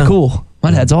cool.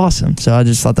 My dad's awesome. So I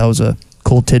just thought that was a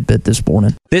cool tidbit this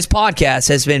morning. This podcast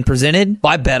has been presented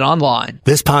by Bet Online.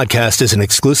 This podcast is an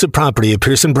exclusive property of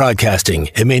Pearson Broadcasting.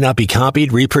 It may not be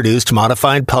copied, reproduced,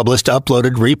 modified, published,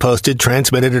 uploaded, reposted,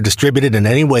 transmitted, or distributed in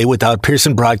any way without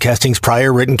Pearson Broadcasting's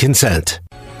prior written consent.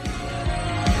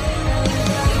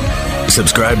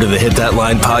 Subscribe to the Hit That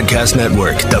Line Podcast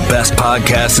Network, the best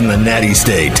podcast in the Natty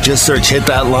State. Just search Hit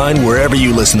That Line wherever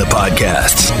you listen to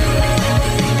podcasts.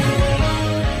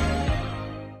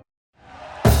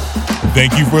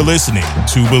 Thank you for listening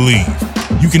to Believe.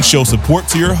 You can show support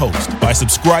to your host by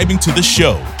subscribing to the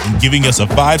show and giving us a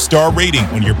 5-star rating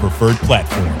on your preferred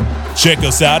platform. Check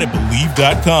us out at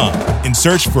Believe.com and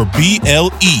search for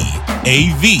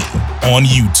BLEAV on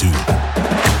YouTube.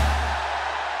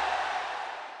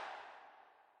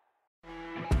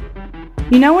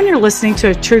 You know when you're listening to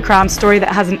a true crime story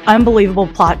that has an unbelievable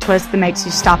plot twist that makes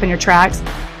you stop in your tracks?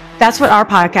 That's what our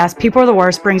podcast, People Are the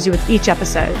Worst, brings you with each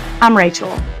episode. I'm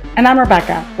Rachel. And I'm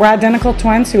Rebecca. We're identical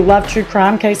twins who love true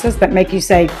crime cases that make you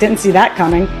say, didn't see that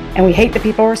coming, and we hate the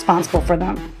people responsible for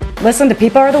them. Listen to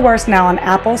People Are the Worst now on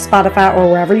Apple, Spotify, or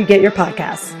wherever you get your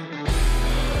podcasts.